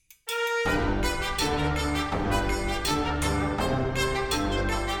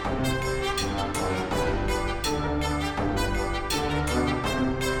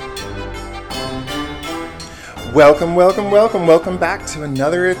Welcome back to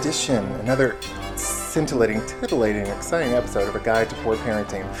another edition, another scintillating, titillating, exciting episode of A Guide to Poor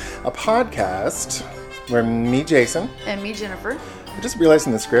Parenting, a podcast where me, Jason, and me, Jennifer. I just realized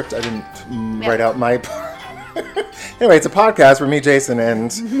in the script I didn't write out my... Anyway, it's a podcast where me, Jason,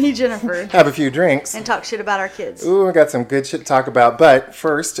 and... me, Jennifer. Have a few drinks. And talk shit about our kids. Ooh, I got some good shit to talk about. But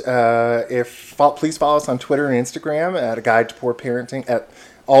first, please follow us on Twitter and Instagram at A Guide to Poor Parenting, at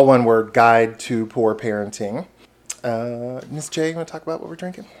all one word, Guide to Poor Parenting. Miss J, you want to talk about what we're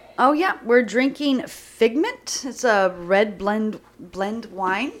drinking? Oh, yeah. We're drinking Figment. It's a red blend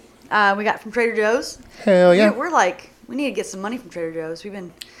wine we got from Trader Joe's. Hell yeah. We're like, we need to get some money from Trader Joe's. We've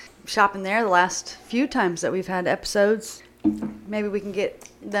been shopping there the last few times that we've had episodes. Maybe we can get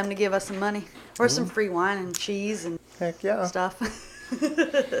them to give us some money. Or some free wine and cheese and Heck yeah. stuff.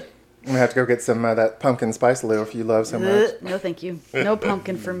 I'm going to have to go get some that pumpkin spice loaf you love so much. No, thank you. No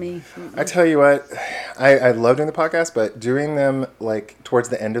pumpkin for me. I tell you what, I love doing the podcast, but doing them like towards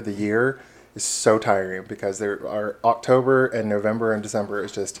the end of the year is so tiring because there are October and November and December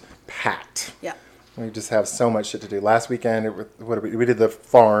is just packed. Yeah. We just have so much shit to do. Last weekend, we did the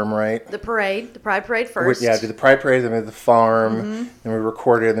farm, right? The Pride Parade first. Yeah, did the Pride Parade, then we did the farm, then we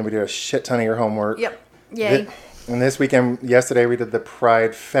recorded, and then we did a shit ton of your homework. Yep. Yay. And this weekend, yesterday, we did the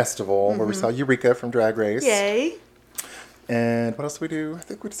Pride Festival, where we saw Eureka from Drag Race. Yay. And what else did we do? I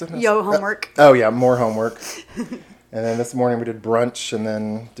think we did something else. Homework. Oh, yeah, more homework. And then this morning, we did brunch, and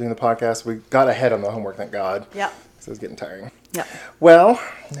then doing the podcast. We got ahead on the homework, thank God. Yep. So it was getting tiring. Yep. Well,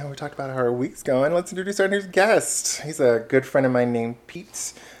 now we talked about how our week's going. Let's introduce our new guest. He's a good friend of mine named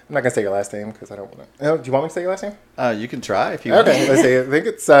Pete. I'm not going to say your last name because I don't want to. Oh, do you want me to say your last name? You can try if you want. Okay, let's see. I think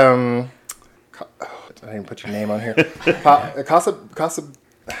it's, I didn't put your name on here. I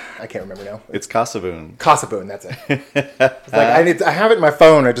can't remember now. It's Casaboon. Casaboon, that's it. It's like I have it in my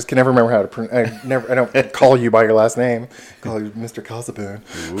phone. I just can never remember how to I don't call you by your last name. I call you Mr. Casaboon.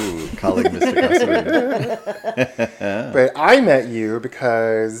 Ooh, calling Mr. Casaboon. But I met you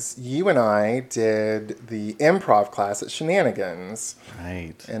because you and I did the improv class at Shenanigans.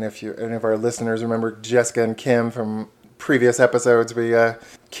 Right. And if any of our listeners remember Jessica and Kim from previous episodes,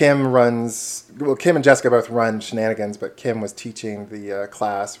 Kim and Jessica both run Shenanigans, but Kim was teaching the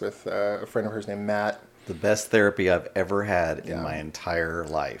class with a friend of hers named Matt. The best therapy I've ever had in my entire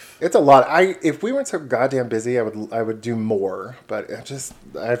life. It's a lot. If we weren't so goddamn busy, I would do more, but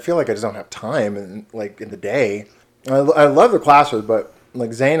I feel like I just don't have time in the day. I love the classes, but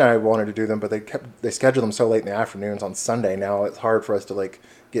like Zane and I wanted to do them, but they scheduled them so late in the afternoons on Sunday. Now it's hard for us to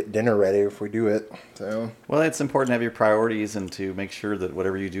get dinner ready if we do it. So well, it's important to have your priorities and to make sure that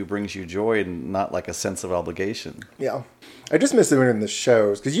whatever you do brings you joy and not like a sense of obligation. Yeah, I just miss doing the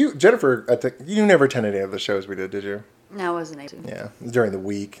shows because Jennifer, I think you never attended any of the shows we did you? No, I wasn't able to. Yeah, it was during the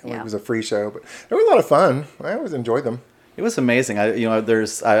week. Yeah. It was a free show, but they were a lot of fun. I always enjoyed them. It was amazing. I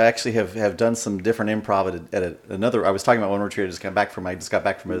actually have done some different improv at another. I was talking about one retreat I just got back from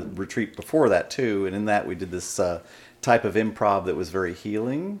a retreat before that too, and in that we did this type of improv that was very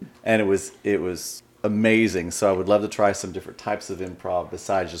healing, and it was amazing. So I would love to try some different types of improv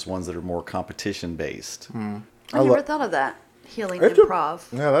besides just ones that are more competition based. I never thought of that. Healing It's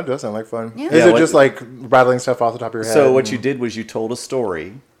improv. Yeah, that does sound like fun. Yeah. Is it just like rattling stuff off the top of your head? So what you did was you told a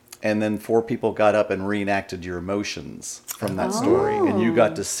story, and then 4 people got up and reenacted your emotions from that story. And you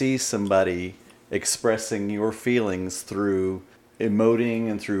got to see somebody expressing your feelings through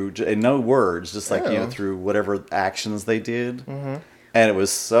emoting and no words, just like, through whatever actions they did. Mm-hmm. And it was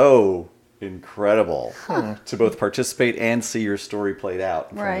so incredible to both participate and see your story played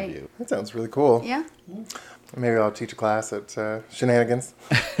out in front of you. That sounds really cool. Yeah. Maybe I'll teach a class at Shenanigans.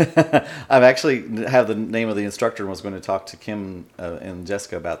 I've actually have the name of the instructor and was going to talk to Kim and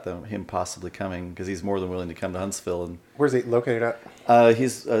Jessica about him possibly coming because he's more than willing to come to Huntsville. And where's he located at?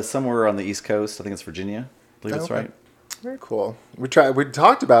 He's somewhere on the East Coast. I think it's Virginia. I believe that's right. Very cool. We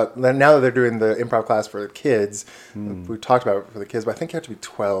talked about, now that they're doing the improv class for the kids, we talked about it for the kids, but I think you have to be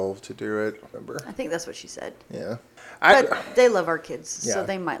 12 to do it, remember? I think that's what she said. Yeah. But they love our kids, Yeah. so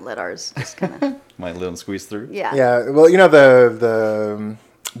they might let ours just kind of... Might let them squeeze through. Yeah. Yeah, well, the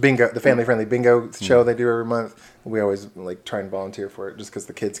bingo, the family-friendly bingo show they do every month, we always try and volunteer for it just because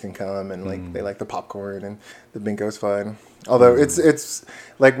the kids can come and they like the popcorn and the bingo's fun. Although it's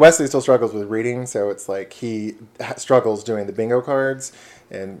like Wesley still struggles with reading, so it's like he struggles doing the bingo cards,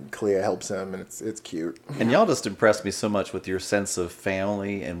 and Clea helps him, and it's cute. And y'all just impressed me so much with your sense of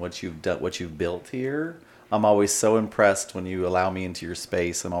family and what you've built here. I'm always so impressed when you allow me into your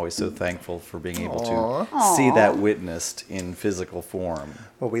space. I'm always so thankful for being able to see that witnessed in physical form.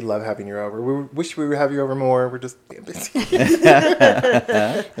 Well, we love having you over. We wish we would have you over more. We're just damn busy.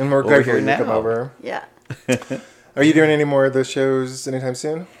 And we're grateful you come over. Yeah. Are you doing any more of those shows anytime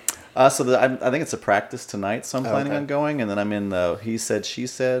soon? I think it's a practice tonight, so I'm planning on going, and then I'm in the He Said, She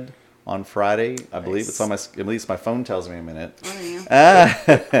Said on Friday. I believe it's on my, at least my phone tells me a minute.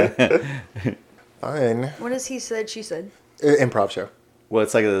 Fine. What is He Said, She Said? Improv show. Well,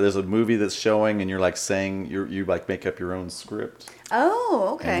 it's like there's a movie that's showing, and you're like saying, you like make up your own script. Oh,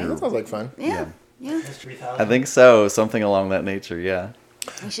 okay. That sounds like fun. Yeah. I think so. Something along that nature, yeah.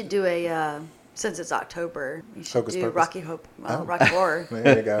 We should do since it's October, you should Hocus do Pocus. Rocky Horror.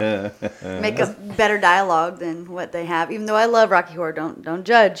 There you go. Make a better dialogue than what they have. Even though I love Rocky Horror, don't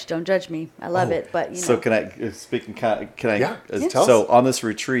judge me. I love it, but So can I Yeah, tell so us. on this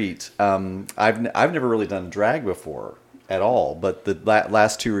retreat, I've never really done drag before at all, but the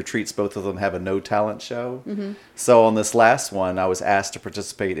last 2 retreats, both of them have a no talent show. Mm-hmm. So on this last one, I was asked to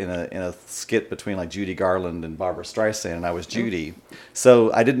participate in a skit between like Judy Garland and Barbara Streisand, and I was Judy.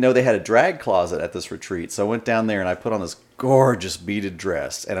 So I didn't know they had a drag closet at this retreat. So I went down there and I put on this gorgeous beaded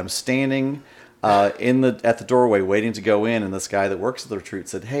dress, and I'm standing at the doorway waiting to go in, and this guy that works at the retreat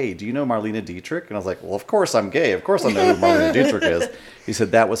said, "Hey, do you know Marlena Dietrich?" And I was like, "Well, of course I'm gay. Of course I know who Marlena Dietrich is." He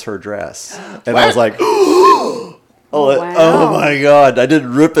said, "That was her dress," and I was like. Oh my God! I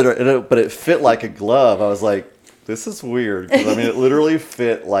didn't rip it, but it fit like a glove. I was like, "This is weird." 'Cause, I mean, it literally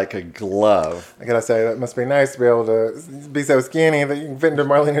fit like a glove. I gotta say, that must be nice to be able to be so skinny that you can fit into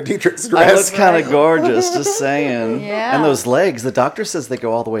Marlena Dietrich's I dress. looked kind of gorgeous, just saying. Yeah. And those legs, the doctor says they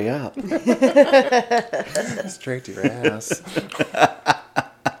go all the way up. Straight to your ass.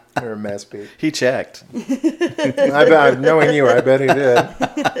 You're a mess, Pete. He checked. I bet, knowing you, I bet he did.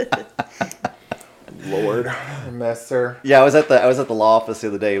 Lord, a mess, sir. Yeah, I was at the law office the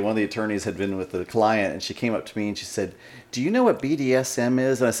other day. One of the attorneys had been with the client, and she came up to me and she said, "Do you know what BDSM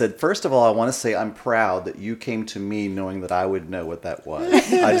is?" And I said, "First of all, I want to say I'm proud that you came to me knowing that I would know what that was.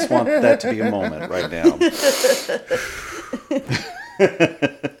 I just want that to be a moment right now."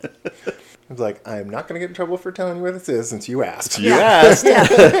 I was like, I'm not going to get in trouble for telling you what this is since you asked. You asked.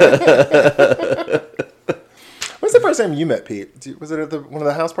 When's the first time you met Pete? Was it at one of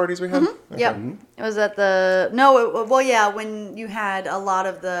the house parties we had? Mm-hmm. Okay. Yep. It was at when you had a lot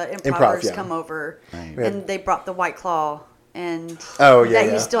of the improvers yeah. come over, Right. and they brought the White Claw, and yeah.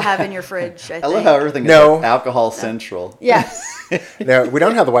 you still have in your fridge. I I think. love how everything is No. like alcohol central. Yes. No, we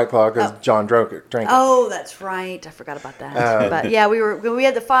don't have the White Claw because John drank it. Oh, that's right. I forgot about that. But yeah, we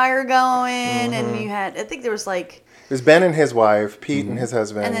had the fire going, and you had. I think there was like. It was Ben and his wife, Pete and his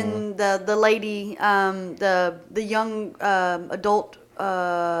husband. And then the lady, the young adult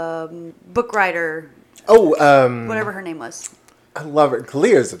book writer, whatever her name was. I love her.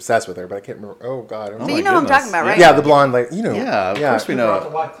 Kalia's obsessed with her, but I can't remember. Oh, God. But you know what I'm talking about, right? Yeah, the blonde lady. You know. Yeah, of course we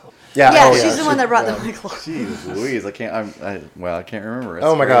know. Yeah, Yeah, she's the one that brought the White Claw. Jeez Louise, I can't remember. It's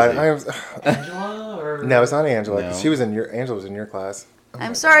Oh, my crazy. God. Angela? Or... No, it's not Angela. 'Cause No. Angela was in your class.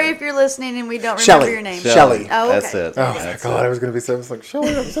 I'm sorry if you're listening and we don't remember Shelley. your name. Shelley. Oh, okay. That's it. Oh, my That's God. it. I was going to be so like,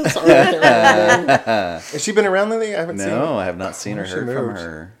 Shelley, I'm so sorry. I can't remember her name. Has she been around lately? I haven't seen her. No, I have not seen her. She Heard from moved.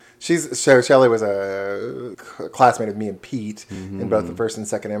 her. Shelley was a classmate of me and Pete in both the first and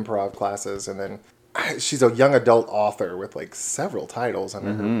second improv classes, and then she's a young adult author with like several titles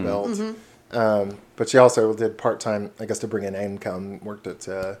under her belt. But she also did part-time, I guess, to bring in income. Worked at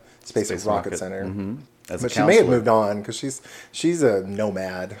Space Rocket Center. As a But she may have counselor. moved on because she's a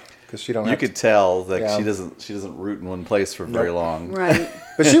nomad because she don't. You have could tell that Yeah. she doesn't root in one place for very long. Right.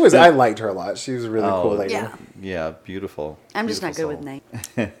 But I liked her a lot. She was a really cool lady. Yeah. Yeah, beautiful. I'm just not good with Beautiful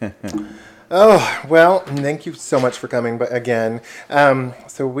names. Oh, well, thank you so much for coming. But again,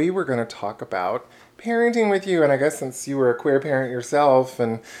 so we were going to talk about parenting with you. And I guess since you were a queer parent yourself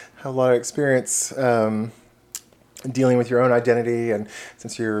and have a lot of experience dealing with your own identity, and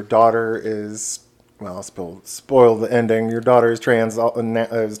since your daughter is, well, I'll spoil the ending. Your daughter is trans. You've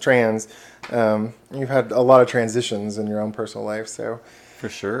had a lot of transitions in your own personal life. So For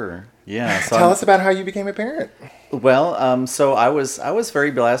sure. Yeah. So tell us about how you became a parent. Well, so I was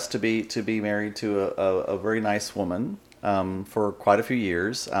very blessed to be married to a very nice woman for quite a few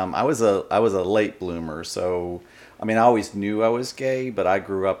years. I was a late bloomer, so I mean I always knew I was gay, but I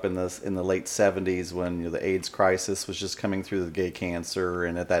grew up in the late 70s when the AIDS crisis was just coming through, the gay cancer,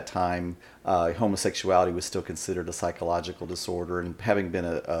 and at that time homosexuality was still considered a psychological disorder. And having been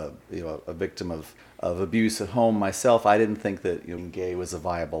a victim of abuse at home myself, I didn't think that gay was a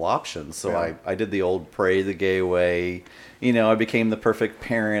viable option. So Yeah. I did the old pray the gay way. I became the perfect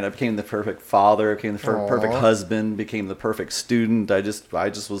parent. I became the perfect father. I became the perfect husband. Became the perfect student. I just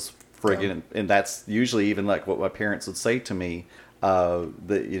was friggin', and that's usually even like what my parents would say to me.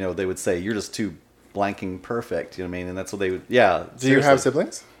 That they would say, "You're just too blanking perfect." You know what I mean? And that's what they would. Yeah. Do you have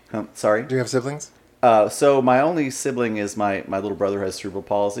siblings? Sorry. Do you have siblings? So my only sibling is my little brother has cerebral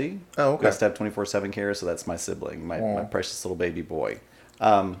palsy. Oh, okay. He has to have 24/7 care, so that's my sibling, my precious little baby boy.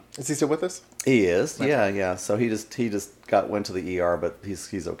 Is he still with us? He is, yeah. So he just went to the ER, but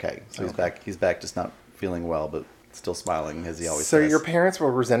he's okay. So he's back, just not feeling well, but still smiling as he always So does. your parents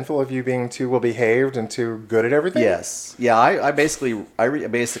were resentful of you being too well behaved and too good at everything? Yes, yeah. I basically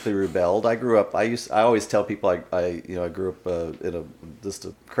rebelled. I grew up. I always tell people I grew up in just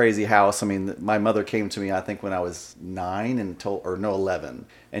a crazy house. I mean, my mother came to me, I think, when I was 9 and 11,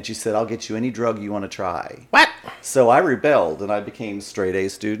 and she said, "I'll get you any drug you want to try." What? So I rebelled, and I became straight A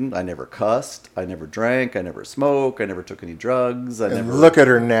student. I never cussed. I never drank. I never smoked. I never took any drugs. Look at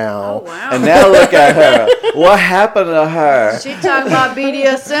her now. Oh, wow. And now look at her. What happened to her? She talking about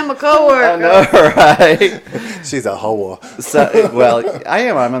BDSM, a coworker. I know, right? She's a hoe. So, well, I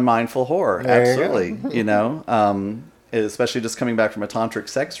am. I'm a mindful whore. There you Absolutely. You know, especially just coming back from a tantric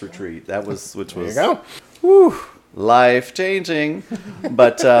sex retreat. Which was. There you go. Whew, life changing.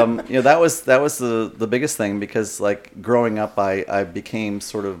 But that was the biggest thing, because like growing up, I became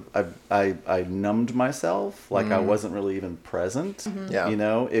sort of I numbed myself, like I wasn't really even present. Mm-hmm. Yeah. You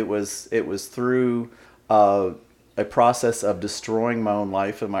know, it was through a process of destroying my own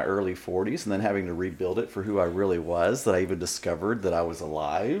life in my early 40s and then having to rebuild it for who I really was, that I even discovered that I was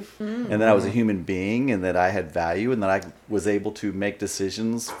alive and that I was a human being and that I had value and that I was able to make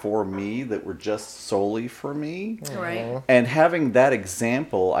decisions for me that were just solely for me. Right. And having that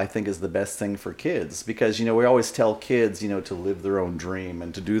example, I think, is the best thing for kids, because, we always tell kids, to live their own dream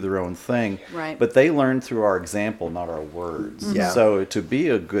and to do their own thing. Right. But they learn through our example, not our words. Yeah. So to be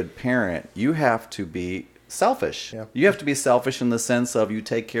a good parent, you have to be selfish. Yeah. You have to be selfish in the sense of you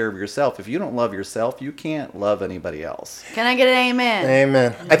take care of yourself. If you don't love yourself, you can't love anybody else. Can I get an amen?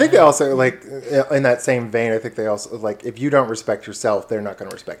 Amen. I think they also, like, in that same vein, I think they also, like, if you don't respect yourself, they're not going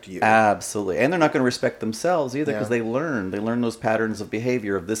to respect you. Absolutely. And they're not going to respect themselves either, because Yeah. they learn those patterns of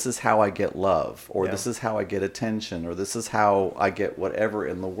behavior of, this is how I get love, or Yeah. this is how I get attention, or this is how I get whatever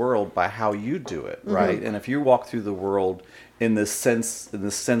in the world by how you do it, right? And if you walk through the world in this sense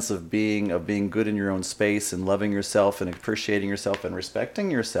of being good in your own space and loving yourself and appreciating yourself and respecting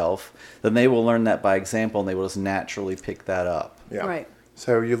yourself, then they will learn that by example, and they will just naturally pick that up. Yeah. Right.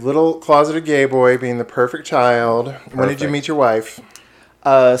 So you little closeted gay boy being the perfect child. When did you Perfect. meet your wife?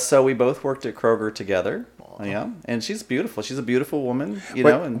 So we both worked at Kroger together. Yeah, and she's beautiful. She's a beautiful woman,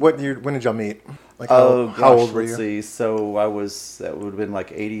 And When did y'all meet? Like, oh, how old were let's you? see. So that would have been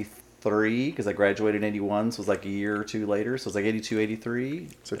like 83, because I graduated in 81, so it was like a year or two later. So it was like 82, 83.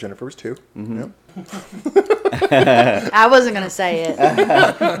 So Jennifer was 2. Mm-hmm. Yep. I wasn't going to say it.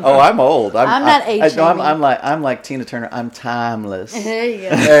 Oh, I'm old. I'm not aging. I'm like Tina Turner. I'm timeless. There you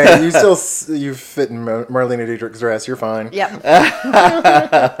go. Hey, you fit in Marlene Dietrich's dress. You're fine. Yep.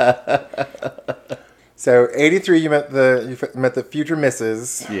 So 83, you met the future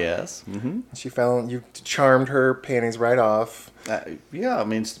Mrs. Yes. Mm-hmm. You charmed her panties right off. Yeah, I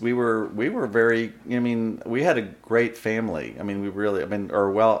mean, we were very. We had a great family. I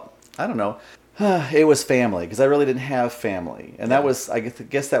don't know. It was family, because I really didn't have family, and that was, I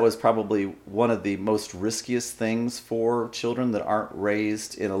guess that was probably one of the most riskiest things for children that aren't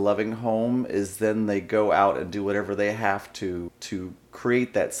raised in a loving home, is then they go out and do whatever they have to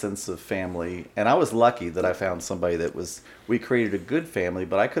create that sense of family. And I was lucky that I found somebody we created a good family,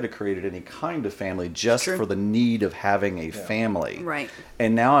 but I could have created any kind of family just True. for the need of having a family. Right.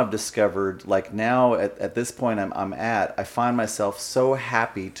 And now I've discovered, like now at this point I find myself so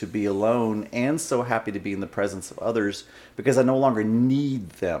happy to be alone and so happy to be in the presence of others, because I no longer need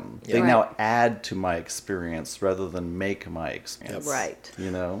them. Yeah. They Right. now add to my experience rather than make my experience. Right.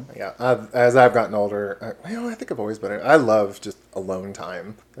 Yeah, as I've gotten older, I think I've always been. I love just alone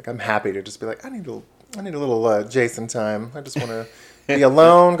time. Like, I'm happy to just be like, I need a little Jason time. I just want to be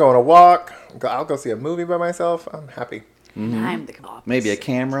alone, go on a walk. I'll go see a movie by myself. I'm happy. I'm the opposite. Maybe a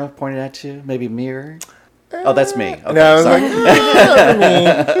camera pointed at you. Maybe a mirror. Oh, that's me. Okay, No, I was sorry.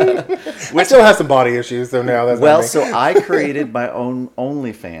 like, I still have some body issues, so now that's Well, not me. so I created my own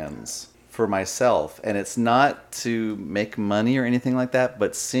OnlyFans for myself, and it's not to make money or anything like that,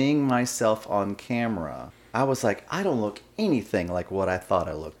 but seeing myself on camera, I was like, I don't look anything like what I thought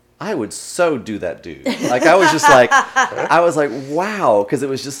I looked. I would so do that dude. Like, I was like, wow, because it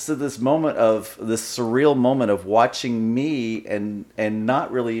was just this surreal moment of watching me and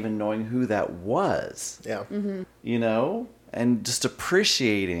not really even knowing who that was. Yeah. Mm-hmm. And just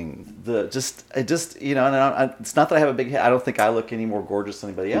appreciating and it's not that I have a big head. I don't think I look any more gorgeous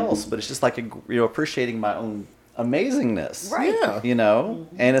than anybody else, but it's just like, appreciating my own amazingness. Right. Yeah. You know,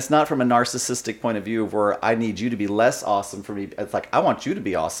 and it's not from a narcissistic point of view of where I need you to be less awesome for me. It's like I want you to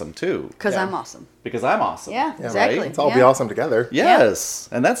be awesome too Because Yeah. I'm awesome. because I'm awesome. Yeah, Yeah, exactly. right? Let's all be awesome together. Yes,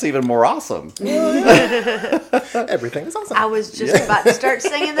 and that's even more awesome. Everything is awesome. I was just about to start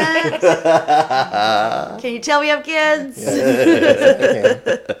singing that. Can you tell we have kids?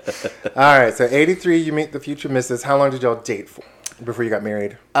 All right, so 83, you meet the future missus. How long did y'all date for before you got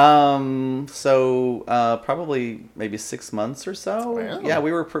married? Probably maybe 6 months or so. Wow. Yeah,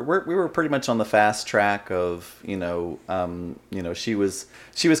 we were pretty much on the fast track of she was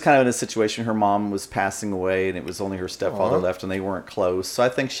kind of in a situation. Her mom was passing away, and it was only her stepfather left, and they weren't close. So I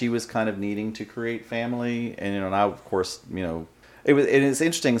think she was kind of needing to create family, and I of course it's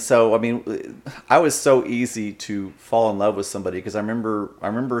interesting. So I mean, I was so easy to fall in love with somebody because I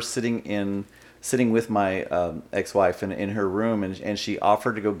remember sitting with my ex-wife in her room, and she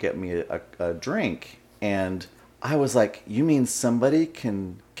offered to go get me a drink, and I was like, "You mean somebody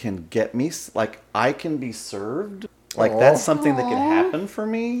can get me, like I can be served? Like that's something that can happen for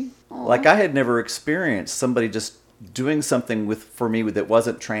me? Like I had never experienced somebody just doing something for me that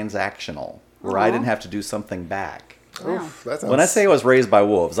wasn't transactional, where I didn't have to do something back." Oof, that sounds... When I say I was raised by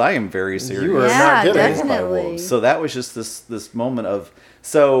wolves, I am very serious. You were Yeah, not kidding. definitely. So that was just this moment of,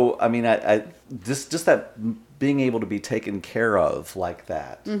 so I mean, I just that being able to be taken care of like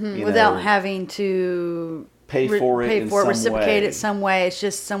that, you Without know, having to pay for it in some reciprocate way. it some way. It's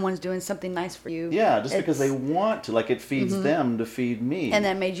just someone's doing something nice for you. Yeah, just because they It's- want to, like it feeds them to feed me. And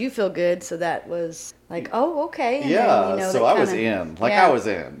that made you feel good, so that was like, oh, okay. And yeah, then, so that I was kinda- in, like yeah. I was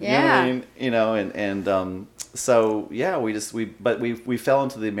in. You know what I mean? You know, and so yeah, we fell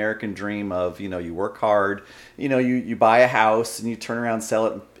into the American dream of, you work hard, you buy a house and you turn around, sell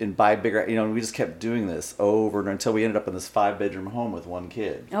it, and buy bigger, and we just kept doing this over and until we ended up in this 5-bedroom home with one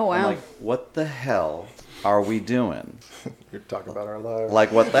kid. Oh, wow. I'm like, what the hell are we doing? You're talking about our lives.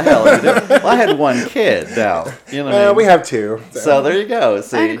 Like, what the hell are we doing? Well, I had one kid now. You know what I mean? We have two. So there you go.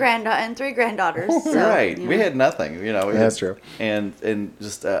 See, And 3 granddaughters. So, right? you We know. had nothing. That's true. And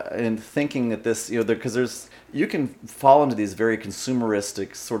just and thinking that this, because you can fall into these very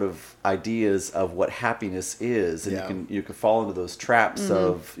consumeristic sort of ideas of what happiness is, and you can fall into those traps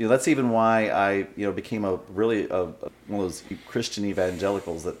of, that's even why I became a really one of those Christian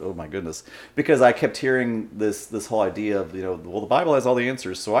evangelicals that, oh my goodness, because I kept hearing this whole idea of, well, the Bible has all the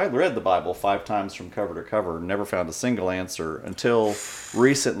answers. So I read the Bible 5 times from cover to cover and never found a single answer until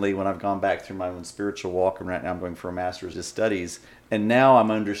recently when I've gone back through my own spiritual walk, and right now I'm going for a master's of studies. And now I'm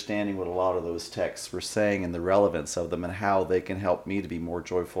understanding what a lot of those texts were saying and the relevance of them and how they can help me to be more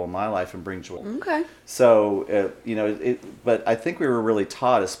joyful in my life and bring joy. Okay. So, but I think we were really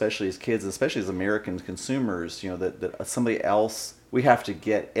taught, especially as kids, especially as American consumers, that somebody else, we have to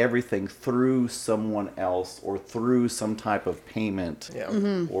get everything through someone else or through some type of payment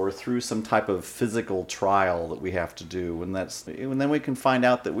or through some type of physical trial that we have to do. And then we can find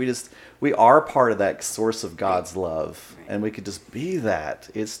out that we are part of that source of God's love, and we could just be that.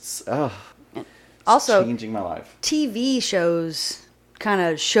 It's Also, changing my life. TV shows kind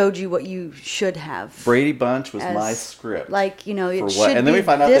of showed you what you should have. Brady Bunch was As, my script. Like, it for should what? And then be we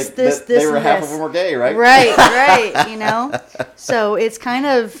find out this, that this, they were and half this. of them were gay, right? Right, So it's kind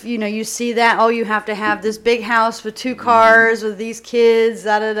of, you see that, you have to have this big house with 2 cars with these kids,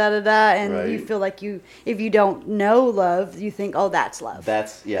 da-da-da-da-da, and you feel like if you don't know love, you think, oh, that's love.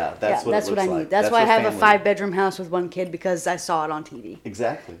 That's what it that's looks what I need. like. That's why I have family. a 5-bedroom house with 1 kid, because I saw it on TV.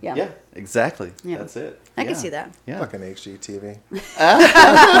 Exactly. Yeah. Yeah, exactly. Yeah. That's it. I can Yeah. see that. Yeah. Fucking HGTV.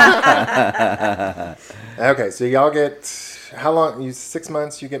 Okay, so y'all get, how long, 6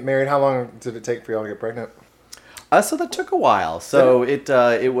 months, you get married. How long did it take for y'all to get pregnant? So that took a while. So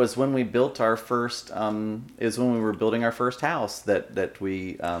it was when we built our first, is when we were building our first house that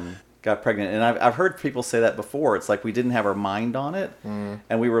we got pregnant. And I've heard people say that before. It's like we didn't have our mind on it,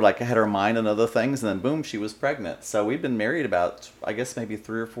 and we were like had our mind on other things, and then boom, she was pregnant. So we've been married about, I guess, maybe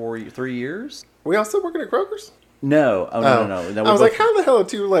 3 years. We all still working at Kroger's? No, no. I was like, how the hell are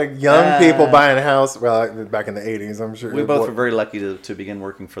 2 young people buying a house? Well, back in the 80s, I'm sure. We both were very lucky to begin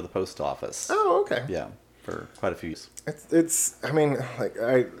working for the post office. Oh, okay. Yeah, for quite a few years. It's I mean,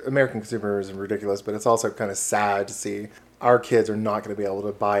 American consumerism is ridiculous, but it's also kind of sad to see our kids are not going to be able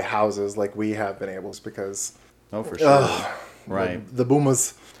to buy houses like we have been able to, because Oh, for sure. Right. the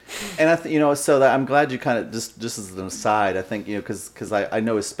boomers. And so that I'm glad you kind of just as an aside, I think, because I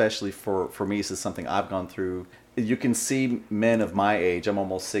know especially for me, this is something I've gone through. You can see men of my age, I'm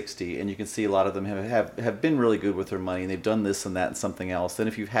almost 60, and you can see a lot of them have been really good with their money, and they've done this and that and something else. And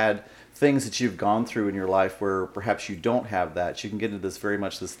if you've had things that you've gone through in your life where perhaps you don't have that, you can get into this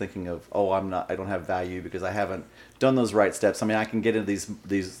thinking of, oh, I don't have value because I haven't done those right steps. I mean, I can get into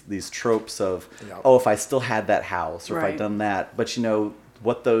these tropes of, oh, if I still had that house or if I'd done that. But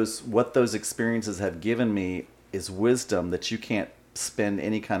what those experiences have given me is wisdom that you can't spend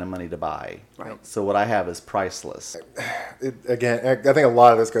any kind of money to buy. Right. So what I have is priceless. Again, I think a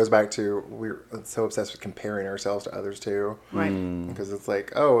lot of this goes back to we're so obsessed with comparing ourselves to others too. Right. Because it's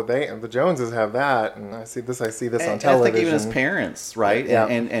like, oh, the Joneses have that, and I see this on television. I think even as parents, right? Yeah.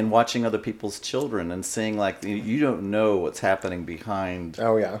 And watching other people's children and seeing like you don't know what's happening behind.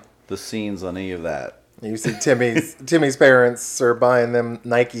 Oh yeah. The scenes on any of that. You see Timmy's parents are buying them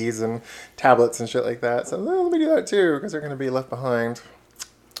Nikes and tablets and shit like that. So let me do that too, because they're going to be left behind.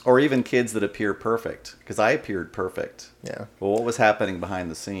 Or even kids that appear perfect, because I appeared perfect. Yeah. Well, what was happening behind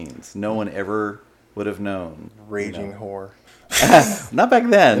the scenes? No one ever would have known. Raging whore. Not back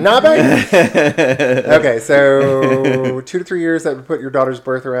then. Not back then. Okay, so 2 to 3 years that would put your daughter's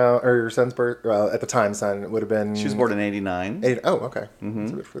birth around, or your son's birth, well, at the time, son, would have been... She was born in 89. Oh, okay. Mm-hmm.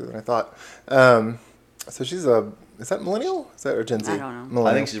 That's a bit further than I thought. So she's is that millennial? Is that or Gen Z? I don't know. Millennial.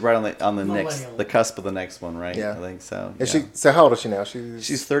 I think she's right on the cusp of the next one, right? Yeah. I think so. Is she, so how old is she now?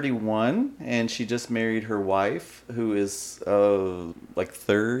 She's 31, and she just married her wife, who is like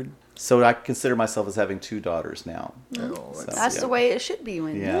third. So I consider myself as having 2 daughters now. Oh, that's the way it should be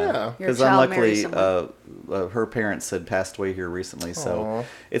when your child marries someone. Her parents had passed away here recently, so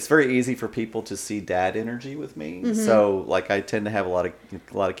it's very easy for people to see dad energy with me. Mm-hmm. So like I tend to have a lot of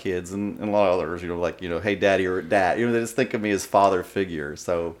kids and a lot of others, hey daddy or dad, they just think of me as father figure.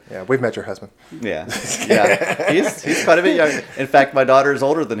 So yeah, we've met your husband. Yeah, he's quite a bit younger. In fact, my daughter is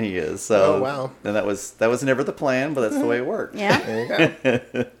older than he is. So wow, and that was never the plan, but that's the way it worked. Yeah, there you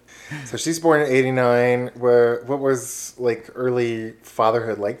go. So she's born in 89. What was like early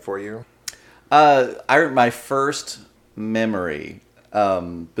fatherhood like for you? My first memory,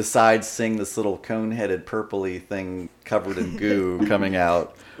 besides seeing this little cone-headed purpley thing covered in goo coming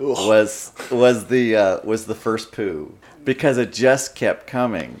out, was the first poo. Because it just kept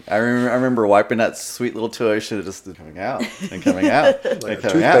coming. I remember wiping that sweet little tuition and just coming out and coming out and like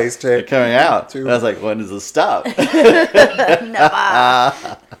coming out and coming out. And I was like, when does this stop?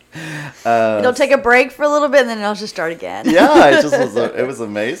 Never. It'll take a break for a little bit and then it'll just start again. Yeah, it was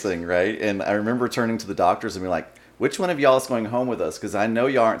amazing, right? And I remember turning to the doctors and being like, which one of y'all is going home with us? Because I know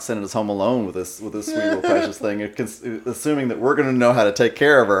y'all aren't sending us home alone with this sweet little precious thing, assuming that we're going to know how to take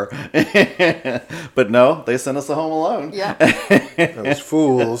care of her. But no, they sent us home alone. Yeah, those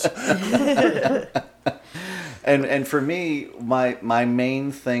fools. And for me, my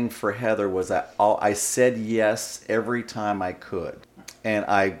main thing for Heather was that I said yes every time I could, and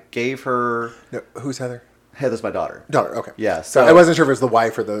I gave her. No, who's Heather? Heather's my daughter. Daughter, okay. Yeah. So I wasn't sure if it was the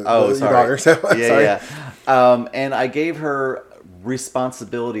wife or your daughter. So sorry. Yeah. And I gave her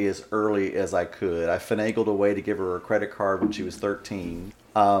responsibility as early as I could. I finagled a way to give her a credit card when she was 13.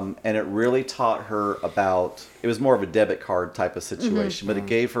 And it really taught her it was more of a debit card type of situation, but it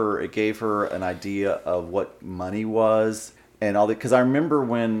gave her an idea of what money was. And all that, because I remember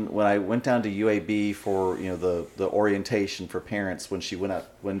when I went down to UAB for the orientation for parents when she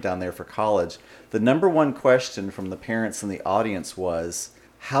went down there for college, the number one question from the parents in the audience was,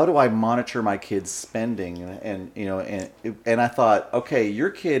 how do I monitor my kids' spending? And I thought, okay, your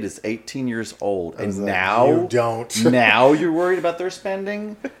kid is 18 years old, and now you don't. Now you're worried about their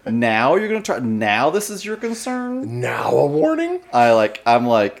spending. Now you're gonna try. Now this is your concern. Now a warning. I'm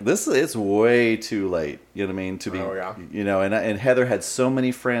like it's way too late. You know what I mean? To be, and Heather had so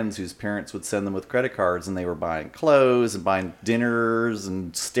many friends whose parents would send them with credit cards, and they were buying clothes and buying dinners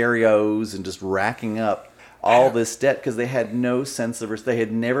and stereos and just racking up all this debt because they had no sense of risk. They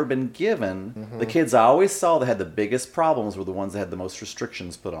had never been given. The kids I always saw that had the biggest problems were the ones that had the most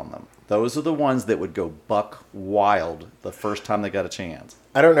restrictions put on them. Those are the ones that would go buck wild the first time they got a chance.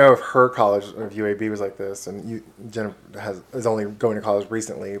 I don't know if her college, if UAB was like this, and Jennifer is only going to college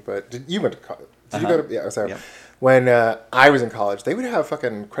recently, but you went to college. Did you go to? Yeah, sorry. Yeah. When I was in college, they would have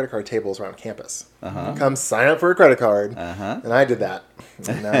fucking credit card tables around campus. Come sign up for a credit card, and I did that.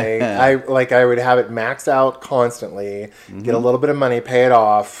 And I would have it maxed out constantly, get a little bit of money, pay it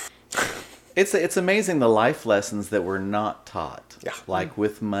off. It's amazing the life lessons that we're not taught. Yeah. Like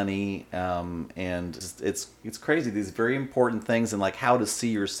with money, and it's crazy. These very important things, and like how to see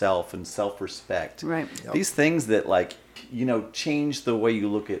yourself and self-respect. Right. Yep. These things that like change the way you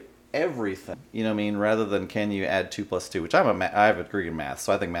look at everything. You know what I mean? Rather than can you add 2 plus 2, which I have a degree in math,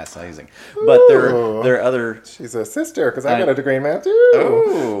 so I think math's amazing. But there are other. She's a sister because I got a degree in math too.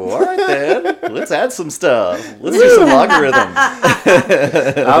 Oh, all right then. Let's add some stuff. Let's do some logarithms.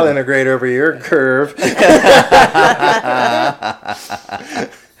 I'll integrate over your curve.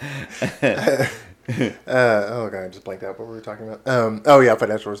 Oh god, I just blanked out what we were talking about.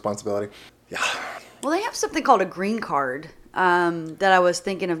 Financial responsibility. Yeah. Well, they have something called a green card that I was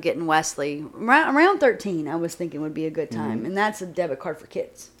thinking of getting Wesley. Around 13, I was thinking would be a good time. And that's a debit card for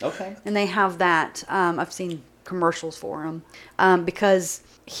kids. Okay. And they have that. I've seen commercials for him because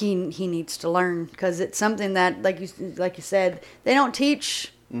he needs to learn. Because it's something that, like you said, they don't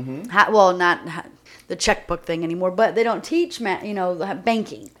teach, not the checkbook thing anymore, but they don't teach,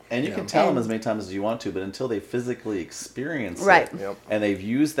 banking. And you can tell them as many times as you want to, but until they physically experience right. it, and they've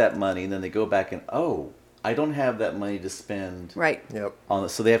used that money, and then they go back and, I don't have that money to spend. Right. Yep.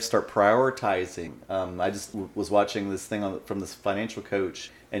 So they have to start prioritizing. I just was watching this thing from this financial coach,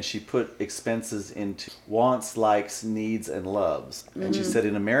 and she put expenses into wants, likes, needs, and loves. And she said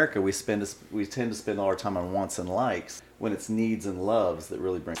in America we tend to spend all our time on wants and likes when it's needs and loves that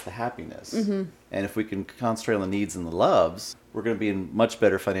really brings the happiness. And if we can concentrate on the needs and the loves, we're going to be in much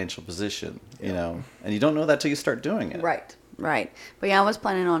better financial position. And you don't know that till you start doing it. Right. Right. But yeah, I was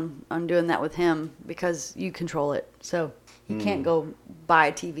planning on doing that with him because you control it. So he can't go buy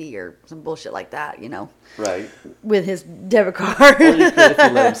a TV or some bullshit like that, Right. with his debit card. Or you could if you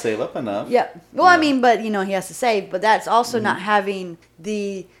let him save up enough. Yeah. Well, I mean, but he has to save, but that's also not having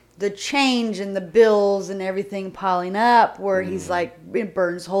the change and the bills and everything piling up where he's like, it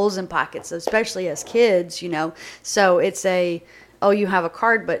burns holes in pockets, especially as kids, So it's you have a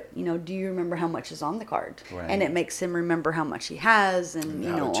card, but, do you remember how much is on the card? Right. And it makes him remember how much he has and,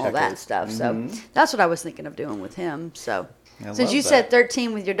 How to all check that it. stuff. So that's what I was thinking of doing with him. So I since love you that. said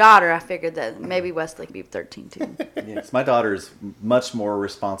 13 with your daughter, I figured that maybe Wesley could be 13 too. Yes, my daughter's much more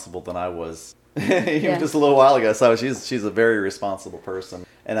responsible than I was even Yeah. just a little while ago. So she's a very responsible person,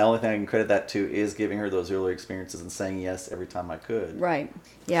 and the only thing I can credit that to is giving her those early experiences and saying yes every time I could. Right.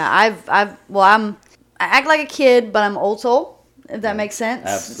 Yeah. I act like a kid, but I'm old soul. If that makes sense.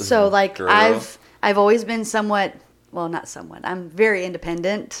 Absolutely. So like Girl. I've always been not somewhat. I'm very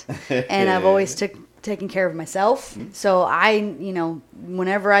independent, and I've always taken care of myself. So I,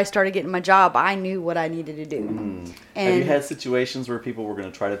 whenever I started getting my job, I knew what I needed to do. And Have you had situations where people were going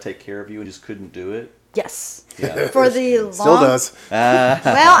to try to take care of you and just couldn't do it? yes, Yeah. for the long. Still does.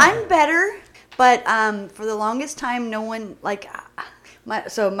 Well, I'm better, but for the longest time, no one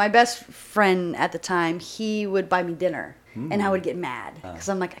my best friend at the time, he would buy me dinner. And I would get mad because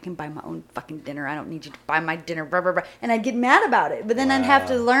I'm like, I can buy my own fucking dinner. I don't need you to buy my dinner. Blah, blah, blah. And I'd get mad about it. But then I'd have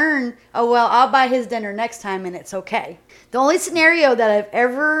to learn, I'll buy his dinner next time and it's okay. The only scenario that I've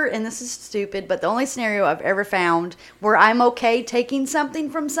ever, and this is stupid, but the only scenario I've ever found where I'm okay taking something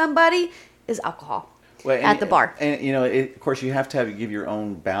from somebody is alcohol. At the bar. And, of course, you have to give your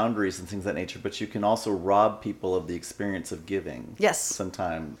own boundaries and things of that nature, but you can also rob people of the experience of giving. Yes.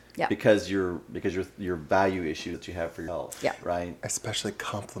 Sometimes. Yeah. Because your value issue that you have for your health. Yeah. Right? Especially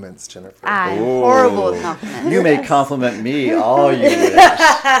compliments, Jennifer. I'm horrible with compliments. You may compliment me all you wish.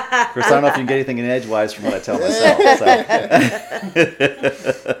 Of course, I don't know if you can get anything in edgewise from what I tell myself.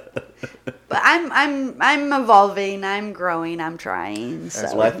 So. But I'm evolving. I'm growing. I'm trying.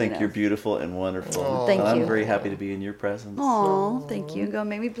 So, Well, I think you're beautiful and wonderful. Aw. Thank and you. I'm very happy to be in your presence. Oh, thank you. Gonna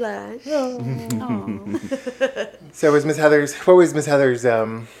make me blush. Aw. So what was Miss Heather's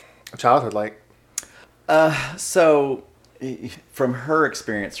childhood like? So, from her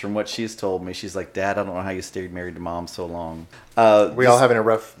experience, from what she's told me, she's like, Dad, I don't know how you stayed married to Mom so long. We all having a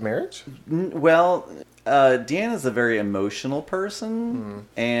rough marriage? Well, Deanna's a very emotional person,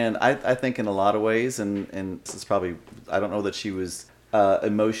 and I think in a lot of ways, and this is probably, I don't know that she was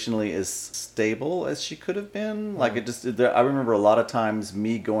emotionally as stable as she could have been. Like I remember a lot of times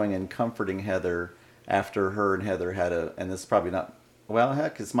me going and comforting Heather after her and Heather had and this is probably not, well,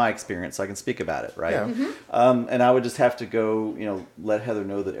 heck, it's my experience, so I can speak about it, right? Yeah. And I would just have to go, let Heather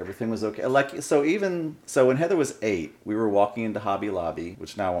know that everything was okay. So when Heather was 8, we were walking into Hobby Lobby,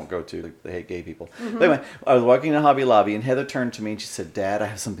 which now I won't go to, they hate gay people. But anyway, I was walking into Hobby Lobby, and Heather turned to me and she said, Dad, I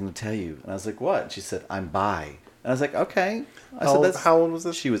have something to tell you. And I was like, what? And she said, I'm bi. And I was like, okay. How old was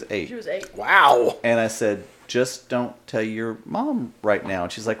this? She was 8. She was 8. Wow. And I said, just don't tell your mom right now.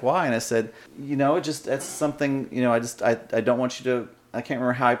 And she's like, why? And I said, that's something, I don't want you to, I can't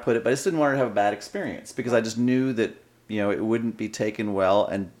remember how I put it, but I just didn't want her to have a bad experience because I just knew that, it wouldn't be taken well.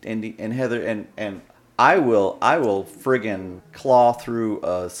 And Heather, and I will friggin' claw through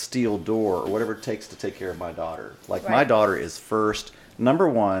a steel door or whatever it takes to take care of my daughter. Like, my daughter is first, number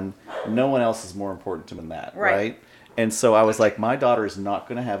one. No one else is more important to me than that, right? And so I was like, my daughter is not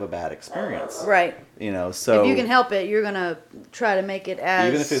going to have a bad experience. Right. You know, so... If you can help it, you're going to try to make it as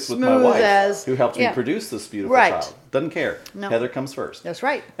even if it's with smooth my wife, as... who helped me produce this beautiful child. Doesn't care. No. Heather comes first. That's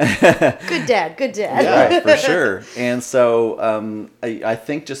right. Good dad. Yeah, for sure. And so I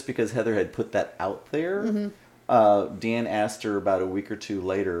think just because Heather had put that out there, Dan asked her about a week or two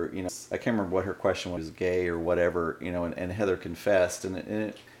later, you know, I can't remember what her question was, gay or whatever, you know, and Heather confessed,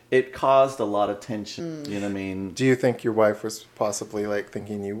 and it caused a lot of tension, you know what I mean? Do you think your wife was possibly, like,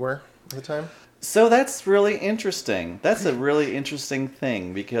 thinking you were at the time? So that's really interesting. That's a really interesting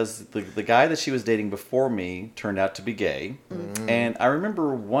thing, because the guy that she was dating before me turned out to be gay. Mm-hmm. And I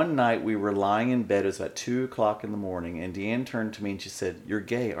remember one night we were lying in bed. It was about 2 o'clock in the morning, and Deanne turned to me and she said, "You're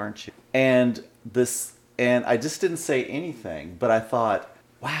gay, aren't you?" And I just didn't say anything, but I thought,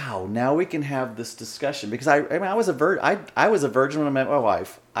 wow, now we can have this discussion, because I mean, I was a virgin when I met my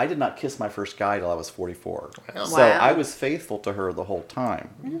wife. I did not kiss my first guy till I was 44. Wow. So I was faithful to her the whole time.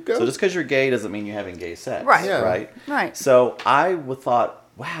 So just because you're gay doesn't mean you're having gay sex. Right. Yeah. Right. So I thought,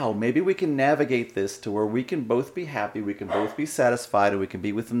 wow, maybe we can navigate this to where we can both be happy, we can both be satisfied, and we can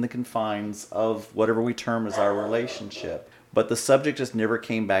be within the confines of whatever we term as our relationship. But the subject just never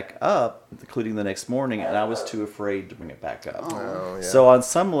came back up, including the next morning, and I was too afraid to bring it back up. Oh, yeah. So on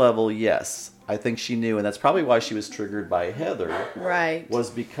some level, yes, I think she knew, and that's probably why she was triggered by Heather. Right. Was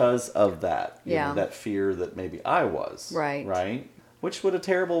because of that. You know, that fear that maybe I was. Right. Which would a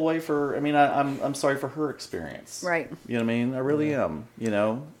terrible way for. I mean, I'm sorry for her experience. Right. You know what I mean? I really am. You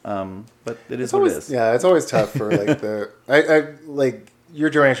know. But it is what it is. is. Yeah, it's always tough for like I like your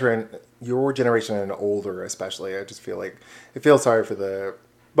generation and older especially. I just feel like it feels sorry for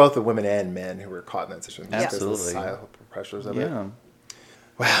both the women and men who were caught in that situation. Absolutely. Just the societal pressures of it. Yeah.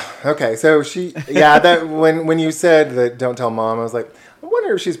 Wow. Okay. So that when you said that don't tell mom, I was like, I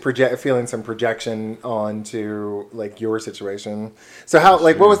wonder if she's feeling some projection onto like your situation. So how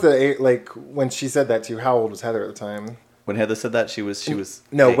what was when she said that to you? How old was Heather at the time? When Heather said that, she was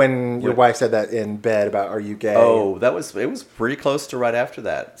no. gay. When your wife said that in bed about are you gay? Oh, it was pretty close to right after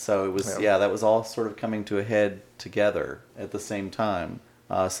that. So it was that was all sort of coming to a head together at the same time.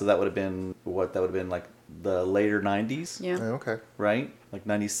 So that would have been like the later 90s. Yeah. Oh, okay. Right? Like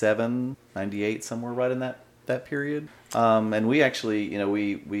 97, 98, somewhere right in that period. And we actually, you know,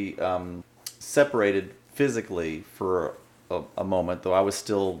 we separated physically for a moment, though I was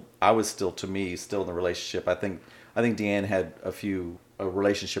still to me still in the relationship. I think Deanne had a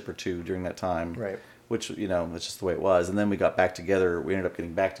relationship or two during that time. Right. Which, you know, that's just the way it was. And then we got back together. We ended up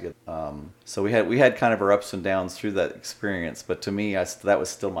getting back together. So we had kind of our ups and downs through that experience. But to me, that was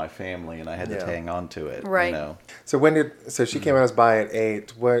still my family, and I had to hang on to it. Right. You know? So she came out as bi at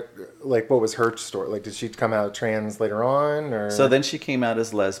 8. What was her story? Like, did she come out trans later on, or? So then she came out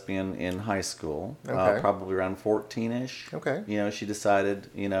as lesbian in high school, probably around 14-ish. Okay. You know, she decided,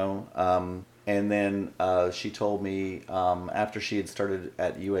 you know, and then she told me after she had started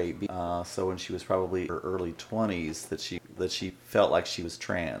at UAB, so when she was probably in her early 20s, that she felt like she was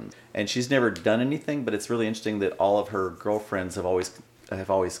trans. And she's never done anything, but it's really interesting that all of her girlfriends have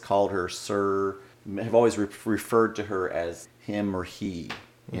always called her sir, have always referred to her as him or he,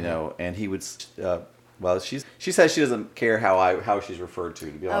 you know, and he would. Well, she says she doesn't care how she's referred to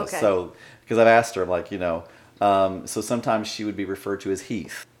be honest. Okay. So because I've asked her, I'm like, you know. So sometimes she would be referred to as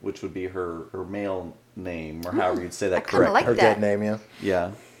Heath, which would be her male name, or however you'd say that correctly. Like her that. dead name, yeah.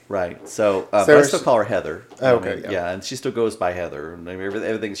 Yeah, right. So, but I still call her Heather. Oh, okay. Yeah, and she still goes by Heather. And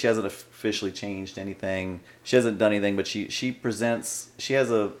everything. She hasn't officially changed anything. She hasn't done anything, but she presents. She has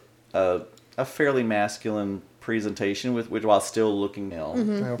a fairly masculine presentation while still looking male. Okay.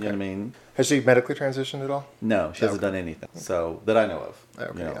 You know what I mean? Has she medically transitioned at all? No, she hasn't done anything. So that I know of.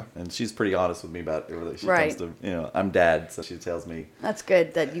 Okay, you know? yeah. And she's pretty honest with me about everything. She Right. comes to, you know, I'm dad, so she tells me. That's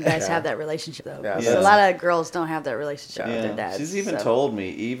good that you guys have that relationship, though. Yeah, 'Cause yeah. A lot of girls don't have that relationship with their Yeah, dads. she's even told me,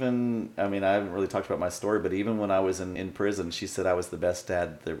 I mean, I haven't really talked about my story, but even when I was in prison, she said I was the best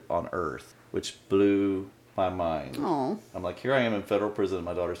dad on earth, which blew my mind. Oh. I'm like, here I am in federal prison, and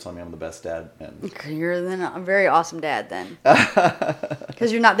my daughter's telling me I'm the best dad. And You're then a very awesome dad then.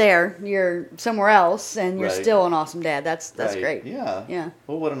 Because you're not there. You're somewhere else, and you're Right. still an awesome dad. That's Right. great. Yeah. Yeah.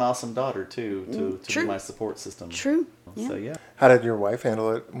 Well, what an awesome daughter, too, to True. be my support system. True. So yeah. How did your wife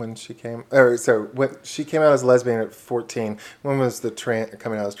handle it when she came? Or so when she came out as lesbian at 14. When was the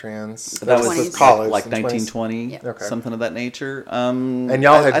coming out as trans? That was 20s. college, like in 20s? 1920, Yep. Okay. something of that nature. And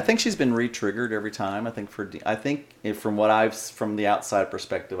y'all had. I think she's been re-triggered every time. I think from the outside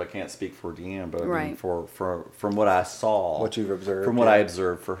perspective, I can't speak for Deanne, but I mean Right. from what I saw, What you've observed, from what yeah. I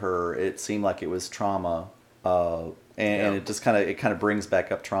observed for her, it seemed like it was trauma. And it just kind of brings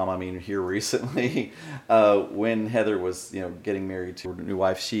back up trauma. I mean, here recently, when Heather was getting married to her new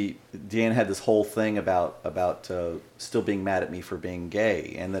wife, Deanne had this whole thing about still being mad at me for being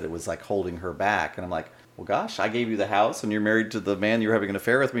gay, and that it was like holding her back. And I'm like, well, gosh, I gave you the house, and you're married to the man you're having an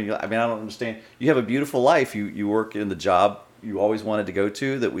affair with me. I mean, I don't understand. You have a beautiful life. You work in the job you always wanted to go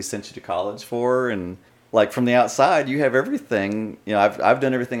to, that we sent you to college for, and like from the outside, you have everything. I've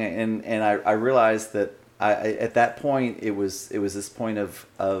done everything, and I realized that. At that point, it was this point of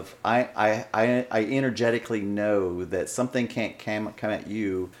I energetically know that something can't come at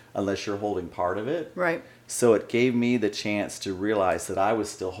you unless you're holding part of it. Right. So it gave me the chance to realize that I was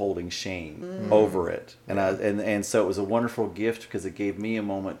still holding shame over it, and so it was a wonderful gift because it gave me a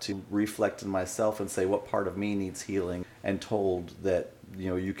moment to reflect on myself and say what part of me needs healing, and told that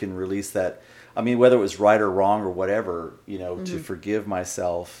you can release that. I mean, whether it was right or wrong or whatever, to forgive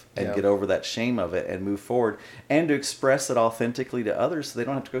myself and get over that shame of it and move forward, and to express it authentically to others so they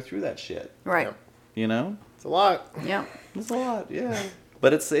don't have to go through that shit. Right. It's a lot. Yeah. It's a lot, yeah.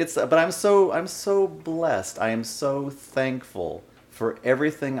 But but I'm so blessed. I am so thankful for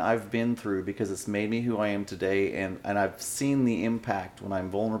everything I've been through, because it's made me who I am today, and I've seen the impact when I'm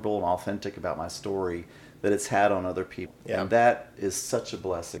vulnerable and authentic about my story that it's had on other people. Yeah. And that is such a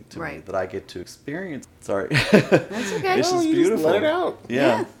blessing to me Right. that I get to experience. Sorry. That's okay. It's just you beautiful. Just let it out.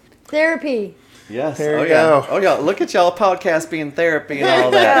 Yeah. Therapy. Yes. There you yeah. go. Oh yeah. Look at y'all podcast being therapy and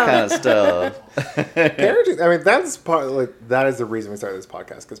all that kind of stuff. Parenting. I mean, that's that is the reason we started this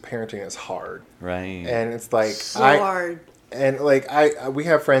podcast, because parenting is hard, Right. and it's like So hard. And we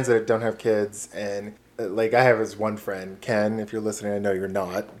have friends that don't have kids, and like I have this one friend, Ken. If you're listening, I know you're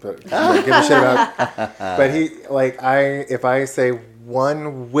not, but you don't give a shit about. But if I say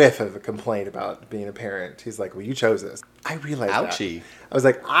one whiff of a complaint about being a parent, he's like, "Well, you chose this." I realize Ouchie. that. I was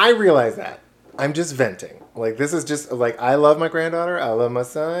like, I realize that. I'm just venting. Like, this is just like, I love my granddaughter. I love my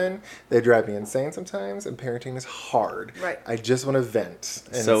son. They drive me insane sometimes, and parenting is hard. Right. I just want to vent.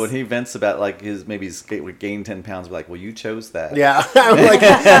 And So when he vents about like he's gained 10 pounds, we're like, well, you chose that. yeah, I'm like,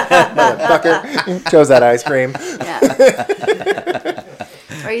 motherfucker, you chose that ice cream. Yeah.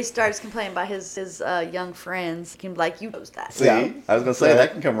 Or he starts complaining about his young friends. He can be like, you chose that. See, Yeah. I was gonna say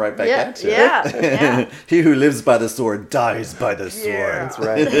that can come right back Yeah, at you. yeah. He who lives by the sword dies by the sword. Yeah. That's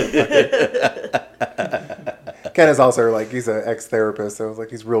right. Ken is also like, he's an ex-therapist, so like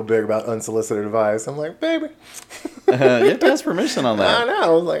he's real big about unsolicited advice. I'm like, baby, You have to ask permission on I that, know. I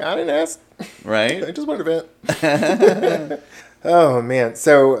was like, I didn't ask. I right? just wanted to vent. Oh man,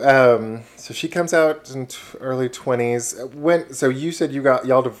 so she comes out in early 20s. So you said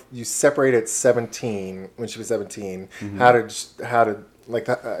you separated at 17 when she was 17. Mm-hmm. How did like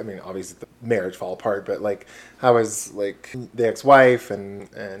that? I mean, obviously the marriage fall apart, but like how was like the ex-wife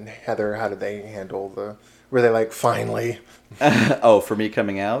and Heather? How did they handle were they like finally? Oh, for me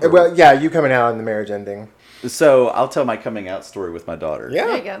coming out? Well, yeah, you coming out and the marriage ending. So I'll tell my coming out story with my daughter. Yeah.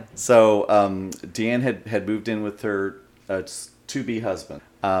 There you go. So Deanne had moved in with her to-be husband.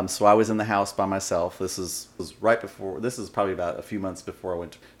 So I was in the house by myself. This was right before. This is probably about a few months before I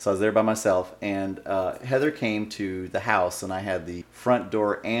went. So I was there by myself, and Heather came to the house, and I had the front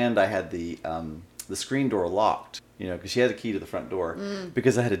door and I had the screen door locked. Because she had a key to the front door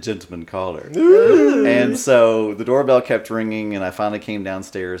because I had a gentleman call her. And so the doorbell kept ringing, and I finally came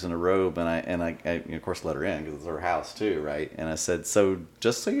downstairs in a robe, and I of course let her in because it's her house too, right? And I said, so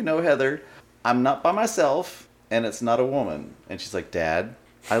just so you know, Heather, I'm not by myself, and it's not a woman. And she's like, Dad,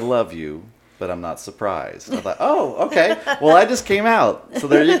 I love you, but I'm not surprised. I thought, oh, okay. Well, I just came out, so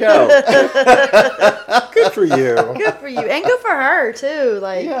there you go. Good for you. Good for you. And good for her, too.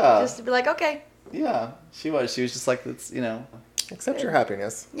 Like, Yeah. just to be like, okay. Yeah, she was just like, it's, Accept your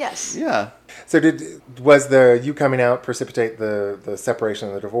happiness. Yes. yeah. So was you coming out precipitate the separation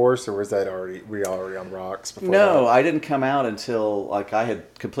and the divorce, or was that were you already on rocks before No, that? I didn't come out until like I had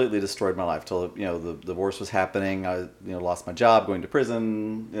completely destroyed my life. Till the divorce was happening, I lost my job, going to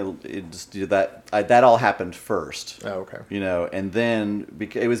prison. That all happened first. Oh, okay. And then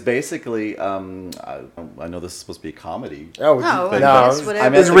it was basically I know this is supposed to be a comedy. Oh, No, but I no, guess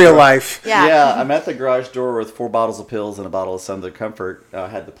whatever. it's real life. Yeah. I'm at the garage door with 4 bottles of pills and a bottle of Sunday Comfort. I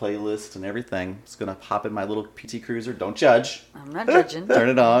had the playlist and everything. Just gonna hop in my little PT Cruiser. Don't judge. I'm not judging. Turn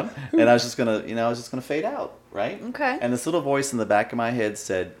it on, and I was just gonna fade out. right? Okay. And this little voice in the back of my head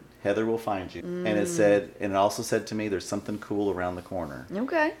said, Heather will find you. And it also said to me, there's something cool around the corner.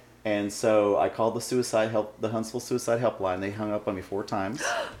 Okay. And so I called the Huntsville Suicide Helpline. They hung up on me 4 times.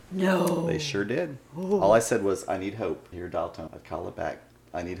 No. They sure did. Ooh. All I said was, I need hope. Here, dial tone. I'd call it back.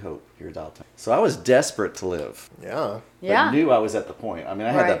 I need hope. Here, dial tone. So I was desperate to live. Yeah. But knew I was at the point. I mean,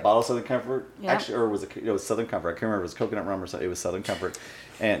 I had that bottle of Southern Comfort. Yeah. Actually, or it was Southern Comfort. I can't remember if it was coconut rum or something. It was Southern Comfort.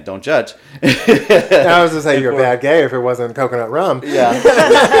 And don't judge. I was going to say you're a bad gay if it wasn't coconut rum. Yeah.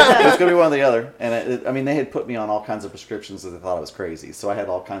 It's going to be one or the other. And I mean, they had put me on all kinds of prescriptions because they thought I was crazy. So I had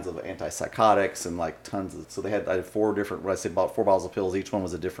all kinds of antipsychotics and like tons of, so I had 4 different, when I say about 4 bottles of pills, each one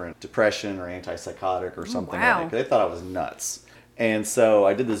was a different depression or antipsychotic or something like that. They thought I was nuts. And so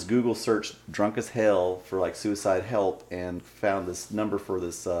I did this Google search, drunk as hell, for like suicide help, and found this number for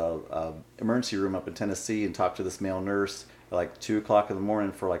this emergency room up in Tennessee, and talked to this male nurse at like 2 o'clock in the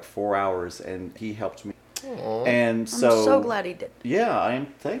morning for like 4 hours, and he helped me. Aww. And I'm so so glad he did. Yeah, I am.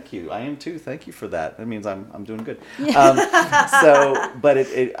 Thank you. I am too. Thank you for that. That means I'm doing good. But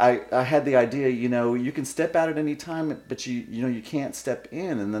I had the idea. You can step out at any time, but you can't step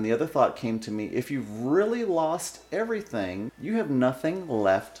in. And then the other thought came to me: if you've really lost everything, you have nothing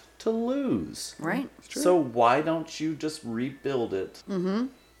left to lose. Right. So why don't you just rebuild it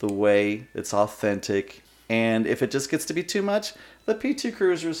the way it's authentic? And if it just gets to be too much, the P2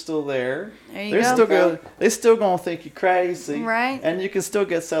 Cruiser's still there. They're still gonna think you're crazy, right? And you can still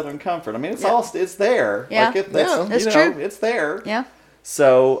get Southern Comfort. I mean, it's there. Yeah, that's true. It's there. Yeah.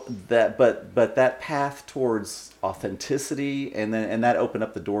 So but that path towards authenticity, and that opened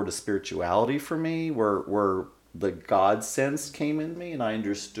up the door to spirituality for me, where the God sense came in me, and I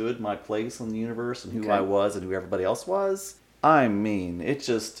understood my place in the universe and who I was and who everybody else was. I mean, it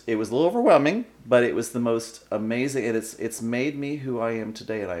was a little overwhelming, but it was the most amazing, and it's made me who I am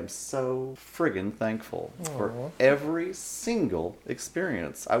today, and I am so friggin' thankful for every single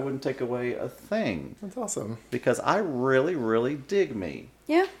experience. I wouldn't take away a thing. That's awesome. Because I really, really dig me.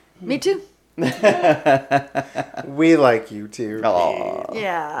 Yeah, me too. We like you too. Aww.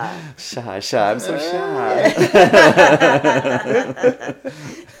 Yeah. Shy. I'm so shy.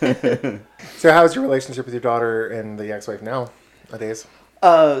 So how's your relationship with your daughter and the ex-wife nowadays?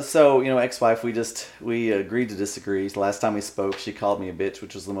 So, ex-wife, we agreed to disagree. The last time we spoke, she called me a bitch,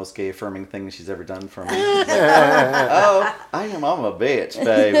 which was the most gay-affirming thing she's ever done for me. I'm a bitch,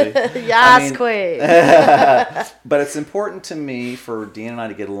 baby. Yes, queen. But it's important to me for Deanne and I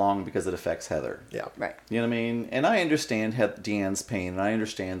to get along because it affects Heather. Yeah. Right. You know what I mean? And I understand Deanne's pain, and I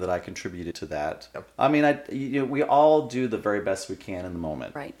understand that I contributed to that. Yep. I mean, we all do the very best we can in the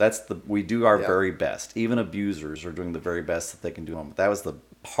moment. Right. We do our very best. Even abusers are doing the very best that they can do in the moment. That was the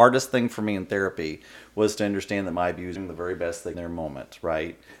hardest thing for me in therapy, was to understand that my abusers are doing the very best thing in their moment,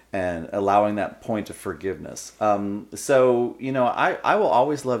 right? And allowing that point of forgiveness. So, I will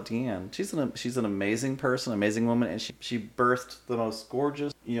always love Deanne. She's an amazing person, amazing woman, and she birthed the most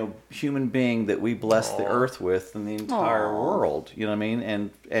gorgeous, human being that we bless the earth with in the entire world. You know what I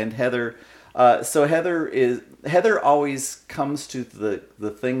mean? And Heather, so Heather always comes to the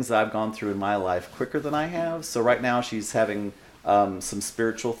things that I've gone through in my life quicker than I have. So right now she's having some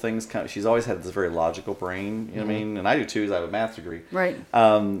spiritual things. She's always had this very logical brain, you know what I mean? And I do too, because I have a math degree. Right.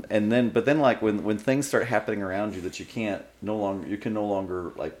 But then like when things start happening around you that you can no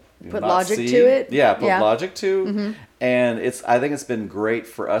longer like put not logic see. to it. Yeah, put logic to. Mm-hmm. And I think it's been great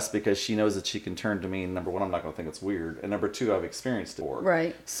for us because she knows that she can turn to me. And number one, I'm not going to think it's weird. And number two, I've experienced it before.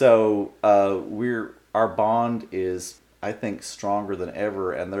 Right. So our bond is, I think, stronger than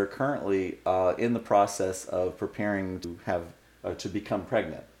ever, and they're currently in the process of preparing to to become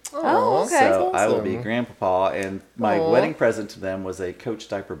pregnant. Oh, okay. So I will be grandpapa, and my wedding present to them was a Coach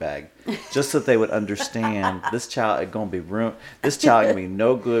diaper bag, just so that they would understand this child is gonna be ruined. This child gonna be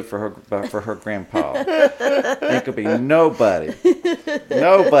no good for her grandpa. Ain't gonna be nobody.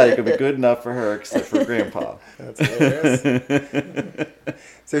 Nobody could be good enough for her except for grandpa. That's hilarious.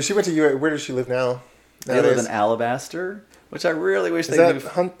 So she went to where does she live now? They live in Alabaster, which I really wish Is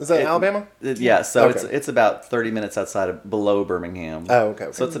that Alabama? Yeah, so okay. it's about 30 minutes below Birmingham. Oh, okay.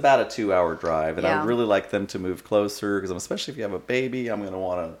 So it's about a 2-hour drive, and I really like them to move closer, because especially if you have a baby, I'm going to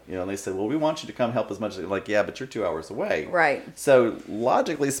want to, and they said, well, we want you to come help as much as, like, yeah, but you're 2 hours away. Right. So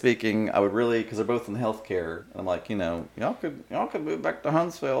logically speaking, I would really, because they're both in healthcare, I'm like, y'all could move back to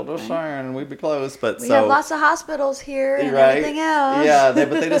Huntsville, just saying, and we'd be close, but we have lots of hospitals here and everything else. Yeah,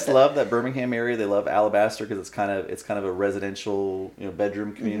 but they just love that Birmingham area. They love Alabaster because it's kind of a residential residential,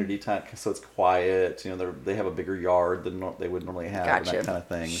 bedroom community type, so it's quiet. They have a bigger yard than they would normally have, and that kind of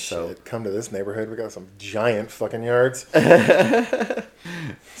thing. Shit, so come to this neighborhood, we got some giant fucking yards.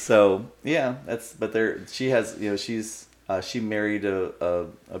 So yeah, she married a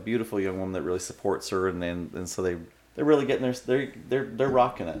beautiful young woman that really supports her, and so they're really getting they're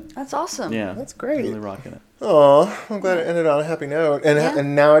rocking it. That's awesome. Yeah, that's great. Really rocking it. Oh, I'm glad it ended on a happy note. And Yeah.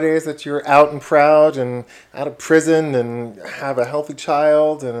 and nowadays that you're out and proud and out of prison and have a healthy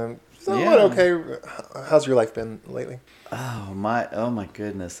child and somewhat okay. How's your life been lately? Oh my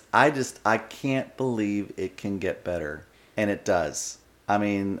goodness. I can't believe it can get better. And it does. I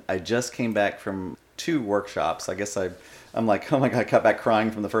mean, I just came back from 2 workshops. I guess I'm like, oh my God, I got back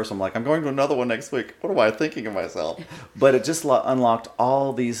crying from the first one. I'm like, I'm going to another one next week. What am I thinking of myself? But it just unlocked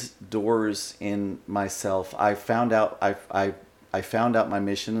all these doors in myself. I found out I found out my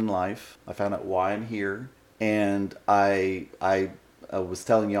mission in life. I found out why I'm here. And I was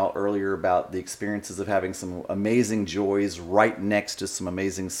telling y'all earlier about the experiences of having some amazing joys right next to some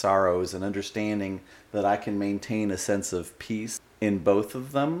amazing sorrows, and understanding that I can maintain a sense of peace in both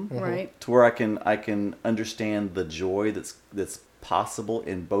of them, Right. to where I can understand the joy that's possible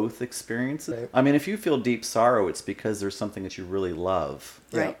in both experiences. Right. I mean, if you feel deep sorrow, it's because there's something that you really love.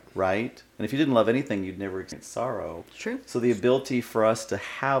 Right. Right? And if you didn't love anything, you'd never experience sorrow. True. So the ability for us to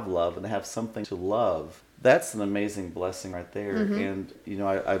have love and to have something to love, that's an amazing blessing right there. And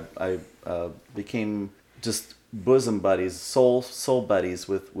I became just bosom buddies, soul buddies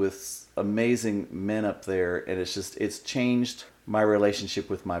with amazing men up there, and it's changed my relationship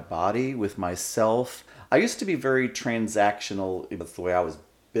with my body, with myself. I used to be very transactional. That's the way I was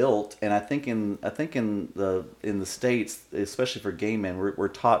built, and I think in the States, especially for gay men, we're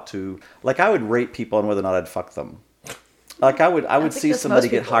taught to, like, I would rate people on whether or not I'd fuck them. Like I would think see that's somebody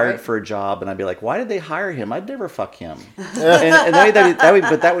most get people, hired right? for a job, and I'd be like, "Why did they hire him? I'd never fuck him." and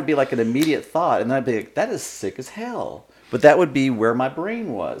that would be like an immediate thought, and I'd be like, "That is sick as hell." But that would be where my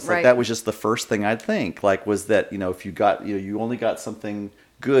brain was. Like Right. that was just the first thing I'd think. Like, was that if you got you only got something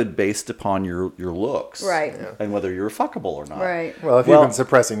good based upon your looks, Right. and whether you're fuckable or not, Right. Well, if you've been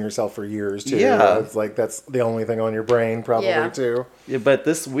suppressing yourself for years too, Yeah. it's like that's the only thing on your brain probably Yeah. too. Yeah, but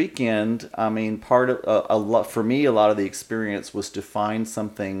this weekend, I mean, part of a lot for me, a lot of the experience was to find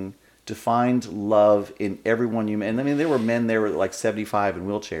love in everyone you met. And I mean, there were men there with like 75 in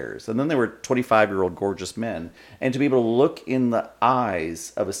wheelchairs, and then there were 25-year-old gorgeous men, and to be able to look in the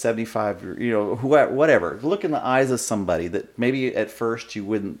eyes of a 75, whatever, look in the eyes of somebody that maybe at first you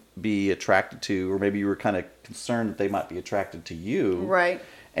wouldn't be attracted to, or maybe you were kind of concerned that they might be attracted to you, Right.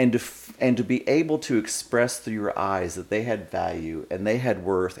 and to be able to express through your eyes that they had value and they had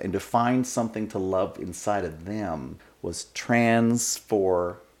worth, and to find something to love inside of them was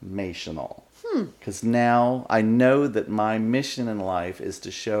transformational. Because now I know that my mission in life is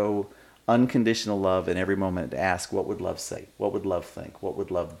to show unconditional love in every moment, to ask, what would love say? What would love think? What would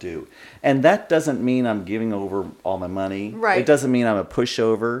love do? And that doesn't mean I'm giving over all my money. Right. It doesn't mean I'm a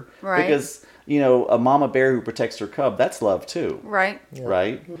pushover. Right. Because a mama bear who protects her cub, that's love too. Right.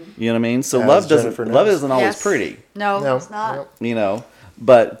 Right? You know what I mean? So As love Jennifer isn't knows. always Yes. pretty. No, it's not. no.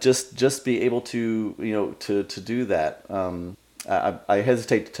 But just be able to to do that. I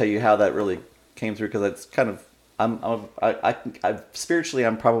hesitate to tell you how that really came through, because it's kind of I spiritually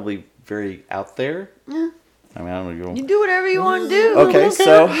I'm probably very out there. Yeah. I mean, I don't know. You do whatever you want to do. Okay,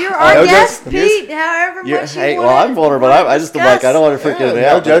 so You're our no guest, judge- Pete. However much Hey, you well, want. I'm vulnerable. I just like, I don't want to freak anybody no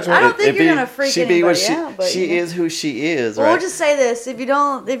out. judgment. I don't think you're gonna freak she be what anybody out, but, she is who she is, Well, right? we'll just say this: if you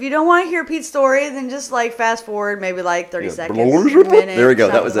don't want to hear Pete's story, then just like fast forward maybe like 30 Yeah. seconds, a minute. There we go.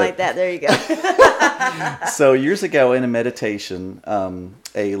 That something was it. like that. There you go. So years ago in a meditation,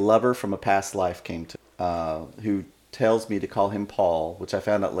 a lover from a past life came to who tells me to call him Paul, which I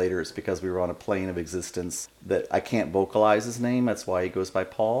found out later it's because we were on a plane of existence that I can't vocalize his name. That's why he goes by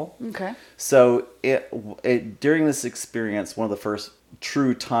Paul. Okay. So during this experience, one of the first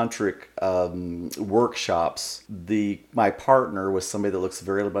true tantric workshops, my partner was somebody that looks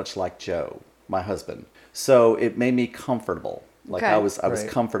very much like Joe, my husband. So it made me comfortable. Like Okay. I was Right.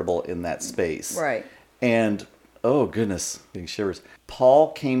 comfortable in that space. Right. And oh goodness, getting shivers.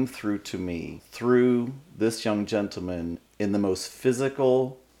 Paul came through to me through this young gentleman in the most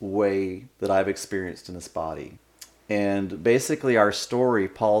physical way that I've experienced in his body. And basically our story,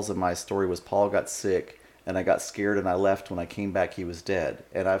 Paul's and my story, was Paul got sick and I got scared and I left. When I came back, he was dead.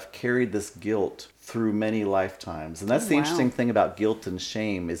 And I've carried this guilt through many lifetimes. And that's the Wow. interesting thing about guilt and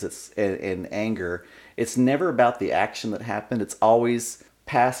shame is and anger. It's never about the action that happened. It's always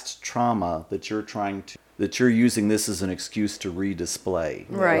past trauma that you're trying to that you're using this as an excuse to redisplay.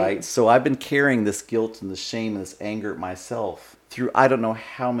 Right. So I've been carrying this guilt and this shame and this anger myself through I don't know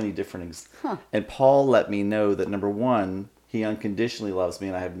how many different and Paul let me know that, number one, he unconditionally loves me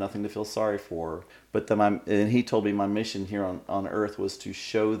and I have nothing to feel sorry for. But then he told me my mission here on earth was to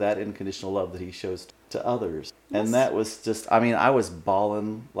show that unconditional love that he shows to others. Yes. And that was just, I mean, I was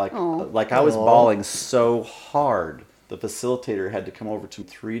bawling like I was bawling so hard. The facilitator had to come over to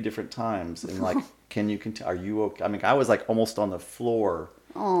 3 different times and like, can you continue? Are you okay? I mean, I was like almost on the floor,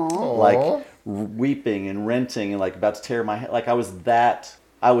 like weeping and renting and like about to tear my head. Like I was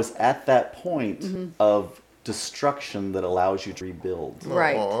at that point of destruction that allows you to rebuild.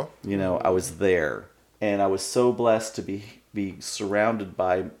 Right. You know, I was there, and I was so blessed to be surrounded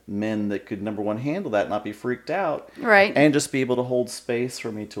by men that could, number one, handle that, not be freaked out, right, and just be able to hold space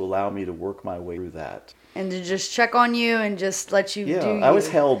for me to allow me to work my way through that. And to just check on you and just let you do you. I was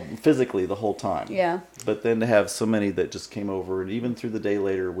held physically the whole time. Yeah. But then to have so many that just came over, and even through the day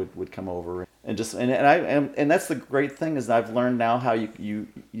later would come over and just and that's the great thing is I've learned now how you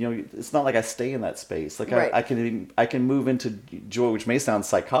know, it's not like I stay in that space. Like right. I can move into joy, which may sound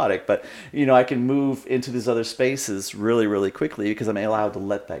psychotic, but you know, I can move into these other spaces really, really quickly because I'm allowed to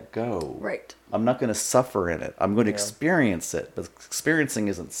let that go. Right. I'm not going to suffer in it. I'm going to experience it. But experiencing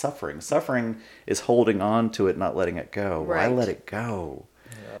isn't suffering. Suffering is holding on to it, not letting it go. Right. I let it go.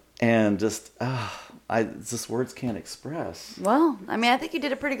 Yeah. And just, just words can't express. Well, I mean, I think you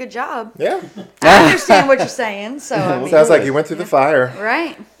did a pretty good job. Yeah. I understand what you're saying. So I mean, sounds like you went through the fire.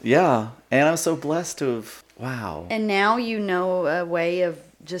 Right. Yeah. And I'm so blessed to have, wow. And now you know a way of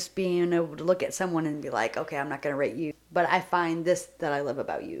just being able to look at someone and be like, okay, I'm not going to rate you, but I find this that I love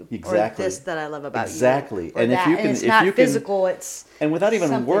about you. Exactly. Or this that I love about you. Exactly. And if you can, it's not physical, it's and without even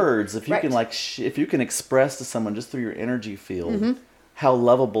something. words, if you right. can if you can express to someone just through your energy field how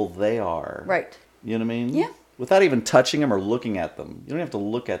lovable they are. Right. You know what I mean? Yeah. Without even touching them or looking at them. You don't have to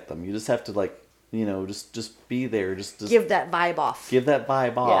look at them. You just have to just be there. Just give that vibe off. Give that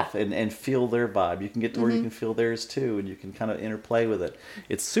vibe off yeah. and feel their vibe. You can get to where you can feel theirs too, and you can kind of interplay with it.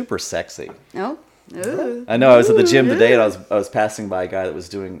 It's super sexy. Oh. Ooh. I know. I was at the gym today, and I was passing by a guy that was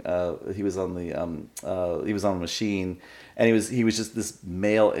doing. He was on the machine, and he was just this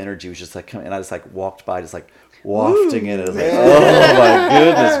male energy was just like coming, and I just like walked by, just like wafting it. I was like, oh my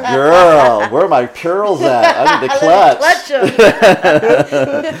goodness, girl, where are my pearls at? I need to clutch.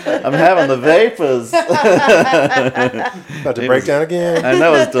 I'm having the vapors. About to break down again. I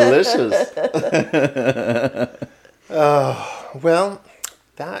know, it's delicious. Well,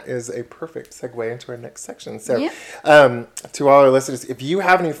 that is a perfect segue into our next section. So, to all our listeners, if you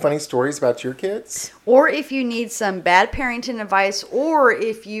have any funny stories about your kids, or if you need some bad parenting advice, or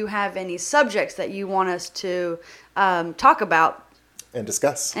if you have any subjects that you want us to talk about and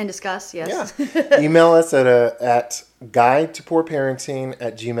discuss, yes, email us at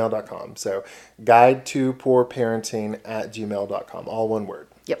guidetopoorparenting@gmail.com. So, guidetopoorparenting@gmail.com, all one word.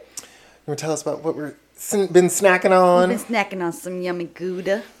 Yep. You want to tell us about what we're been snacking on? We've been snacking on some yummy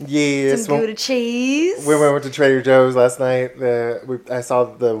Gouda. Yes. Some Gouda cheese. We went to Trader Joe's last night. I saw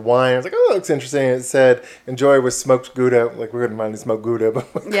the wine. I was like, oh, that looks interesting. It said, enjoy with smoked Gouda. Like, we wouldn't mind smoked Gouda.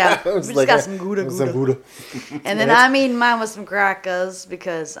 But yeah, we just got some Gouda. And then I'm eating mine with some crackers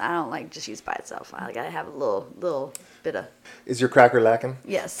because I don't like just cheese by itself. I got to have a little bit of... Is your cracker lacking?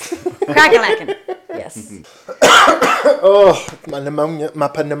 Yes. Cracker lacking. Yes. Oh, my pneumonia.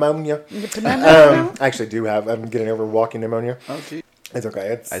 I actually do have. I'm getting over walking pneumonia. Oh, gee. It's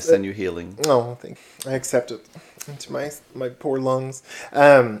okay. I send you healing. Oh, thank you. I accept it into my poor lungs.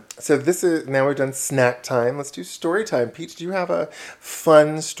 So this is, now we've done snack time. Let's do story time. Peach, do you have a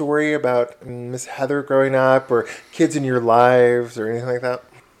fun story about Miss Heather growing up or kids in your lives or anything like that?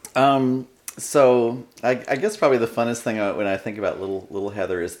 So I guess probably the funnest thing when I think about little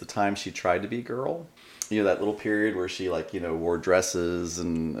Heather is the time she tried to be a girl. You know, that little period where she wore dresses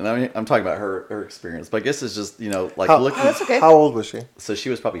and I mean, I'm talking about her experience, but I guess it's just, looking. that's okay. How old was she? So she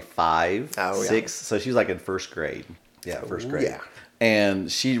was probably 5, 6. So she was like in first grade. Yeah, first grade. Yeah.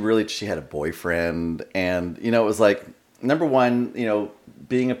 And she had a boyfriend and, it was like, number one,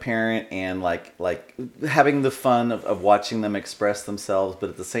 being a parent and like having the fun of watching them express themselves, but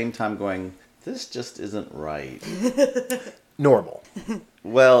at the same time going, this just isn't right. Normal.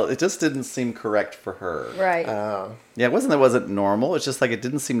 Well, it just didn't seem correct for her. Right. Yeah, it wasn't normal. It's just like it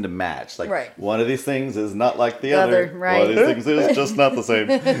didn't seem to match. Like one of these things is not like the other. Right. One of these things is just not the same.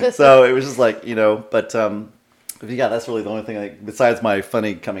 So it was just like, but yeah, that's really the only thing. Besides my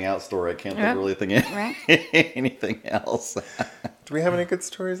funny coming out story, I can't really think of anything else. Do we have any good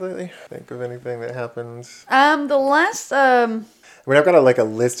stories lately? Think of anything that happened? The last I mean, I've got a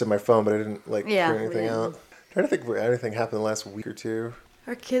list on my phone, but I didn't Yeah, figure anything out. I'm trying to think if anything happened in the last week or two.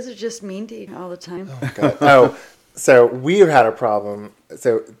 our kids are just mean to you all the time. God. So we've had a problem.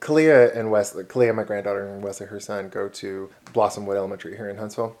 So Kalia, my granddaughter, and Wesley, her son, go to Blossomwood Elementary here in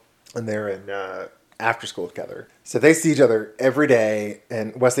Huntsville, and they're in after school together. So they see each other every day.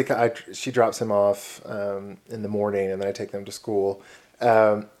 And Wesley, she drops him off in the morning, and then I take them to school.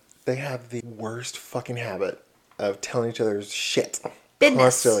 They have the worst fucking habit of telling each other's shit. Business.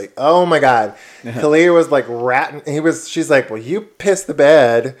 Constantly. Oh my God. Kalia was like ratting. She's like, well, you pissed the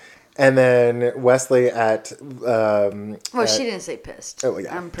bed. And then Wesley she didn't say pissed. Oh,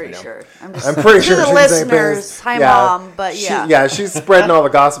 yeah. I'm pretty sure. I'm pretty sure the she didn't say listeners, pissed. hi Mom, but yeah. She's spreading all the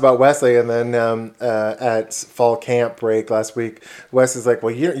gossip about Wesley. And then at fall camp break last week, Wesley's like,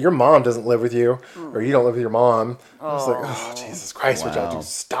 well, your mom doesn't live with you, or you don't live with your mom. I was like, oh, Jesus Christ, would y'all do?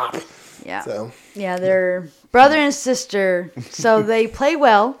 Stop. Yeah. So. Yeah, they're brother and sister, so they play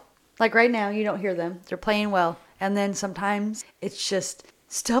well. Like right now, you don't hear them. They're playing well. And then sometimes it's just,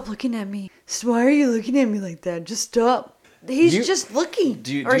 stop looking at me. Why are you looking at me like that? Just stop. He's just looking.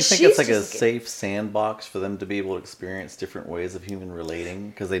 Do you think it's like a safe sandbox for them to be able to experience different ways of human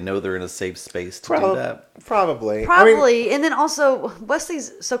relating? Because they know they're in a safe space to do that? Probably. And then also,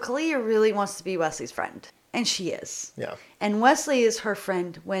 Kalia really wants to be Wesley's friend. And she is. Yeah. And Wesley is her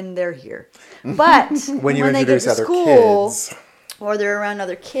friend when they're here. But when you they get introduce to other school, kids. or they're around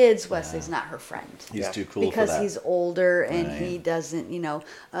other kids, Wesley's not her friend. He's too cool because for that. he's older and he doesn't,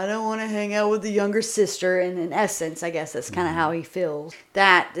 I don't want to hang out with the younger sister. And in essence, I guess that's kind of how he feels.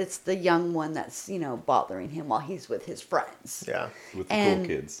 That it's the young one that's, bothering him while he's with his friends. Yeah. With the cool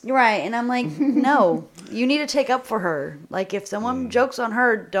kids. Right. And I'm like, no, you need to take up for her. Like if someone jokes on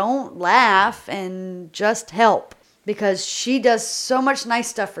her, don't laugh and just help. Because she does so much nice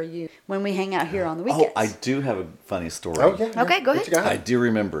stuff for you when we hang out here on the weekends. Oh, I do have a funny story. Oh, yeah. Okay, go ahead. I do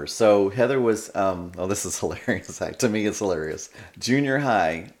remember. So Heather was, this is hilarious. To me, it's hilarious. Junior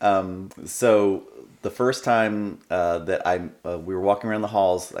high. So the first time that we were walking around the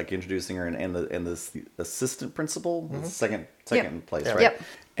halls, like introducing her, and the assistant principal, the second in place, right? Yep.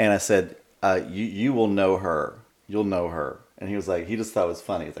 And I said, you will know her. You'll know her. And he was like, he just thought it was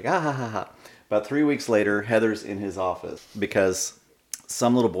funny. He's like, ha ha ha ha. About 3 weeks later, Heather's in his office because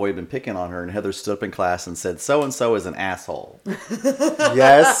some little boy had been picking on her, and Heather stood up in class and said, "So-and-so is an asshole." Yes, ma'am.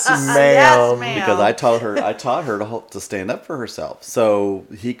 Yes, ma'am. Because I taught her to stand up for herself. So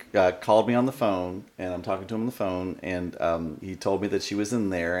he called me on the phone, and I'm talking to him on the phone, and he told me that she was in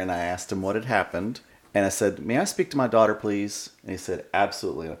there, and I asked him what had happened. And I said, "May I speak to my daughter, please?" And he said,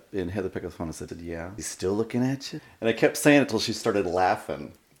 "Absolutely." And Heather picked up the phone and said, "Yeah." "He's still looking at you?" And I kept saying it until she started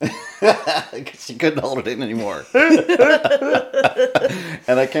laughing. She couldn't hold it in anymore. And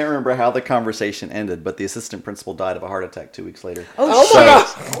I can't remember how the conversation ended, but the assistant principal died of a heart attack 2 weeks later. Oh, so my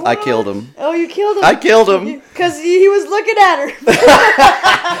God. I killed him. Oh, you killed him? I killed him. Because he was looking at her.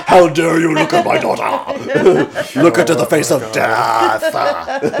 How dare you look at my daughter? Look into the face of death.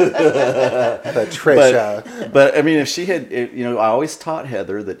 That Trisha. But I mean, if she had, I always taught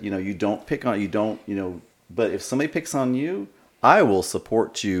Heather that, you don't pick on, but if somebody picks on you, I will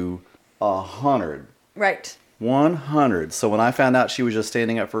support you 100. Right. 100. So when I found out she was just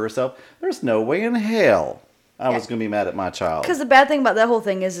standing up for herself, there's no way in hell I was going to be mad at my child. Because the bad thing about that whole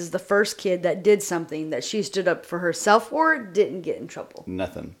thing is the first kid that did something that she stood up for herself for didn't get in trouble.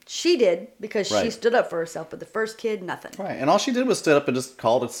 Nothing. She did because she Right. stood up for herself, but the first kid, nothing. Right. And all she did was stood up and just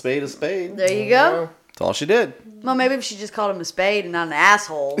called a spade a spade. There you go. That's all she did. Well, maybe if she just called him a spade and not an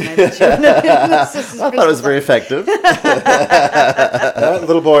asshole, maybe she wouldn't have been I thought it was very effective. That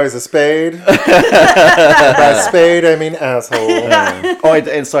little boy is a spade. By spade, I mean asshole.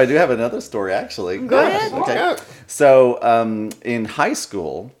 And so I do have another story, actually. Go ahead. Okay. So in high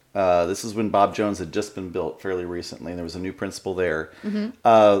school, this is when Bob Jones had just been built fairly recently, and there was a new principal there.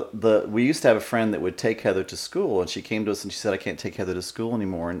 Mm-hmm. We used to have a friend that would take Heather to school, and she came to us and she said, "I can't take Heather to school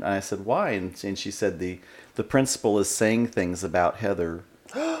anymore." And I said, "Why?" And she said, the principal is saying things about Heather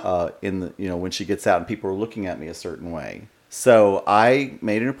when she gets out, and people are looking at me a certain way. So I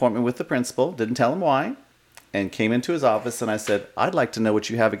made an appointment with the principal, didn't tell him why, and came into his office, and I said, "I'd like to know what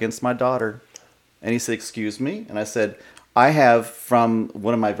you have against my daughter." And he said, "Excuse me?" And I said, "I have from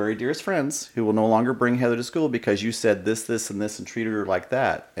one of my very dearest friends who will no longer bring Heather to school because you said this, this, and this and treated her like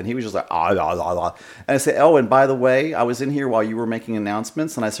that." And he was just like, ah, ah, ah, ah. And I said, "Oh, and by the way, I was in here while you were making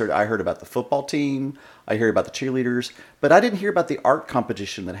announcements, and I heard about the football team, I heard about the cheerleaders, but I didn't hear about the art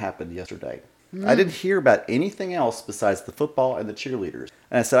competition that happened yesterday. I didn't hear about anything else besides the football and the cheerleaders."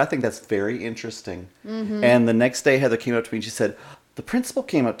 And I said, "I think that's very interesting." Mm-hmm. And the next day, Heather came up to me and she said, the principal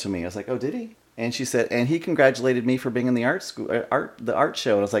came up to me. I was like, oh, did he? And she said, and he congratulated me for being in the art school, the art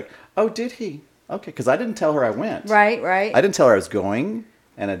show. And I was like, oh, did he? Okay, because I didn't tell her I went. Right. I didn't tell her I was going,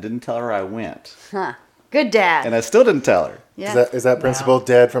 and I didn't tell her I went. Huh. Good dad. And I still didn't tell her. Yeah. Is that principal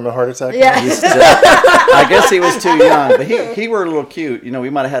dead from a heart attack? Yeah. I guess he was too young, but he were a little cute. We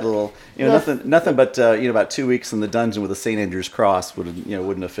might have had a little, nothing but about 2 weeks in the dungeon with a St. Andrew's cross wouldn't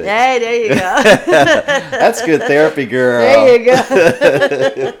have fit. Hey, there you go. That's good therapy, girl. There you go.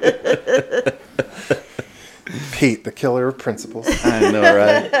 Pete, the killer of principals. I know,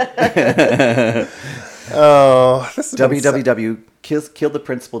 right? Oh, this is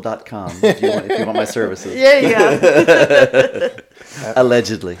www.killtheprincipal.com if you want my services. There you go.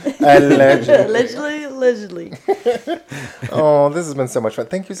 Allegedly. Allegedly. Oh, this has been so much fun.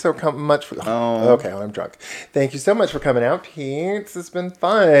 Thank you so much for. Oh. Okay, I'm drunk. Thank you so much for coming out, Pete. This has been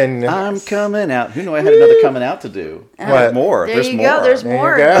fun. I'm coming out. Who knew I had another coming out to do? What? More. There There's you more. go. There's There you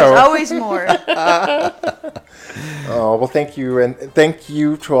more. go. There's always more. Oh, well, thank you. And thank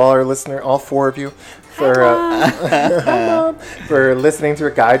you to all our listeners, all 4 of you, for listening to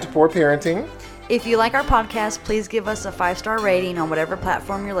A Guide to Poor Parenting. If you like our podcast, please give us a 5-star rating on whatever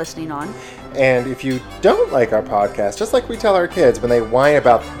platform you're listening on. And if you don't like our podcast, just like we tell our kids, when they whine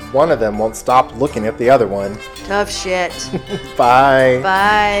about one of them won't stop looking at the other one. Tough shit. Bye.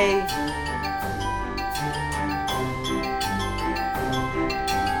 Bye.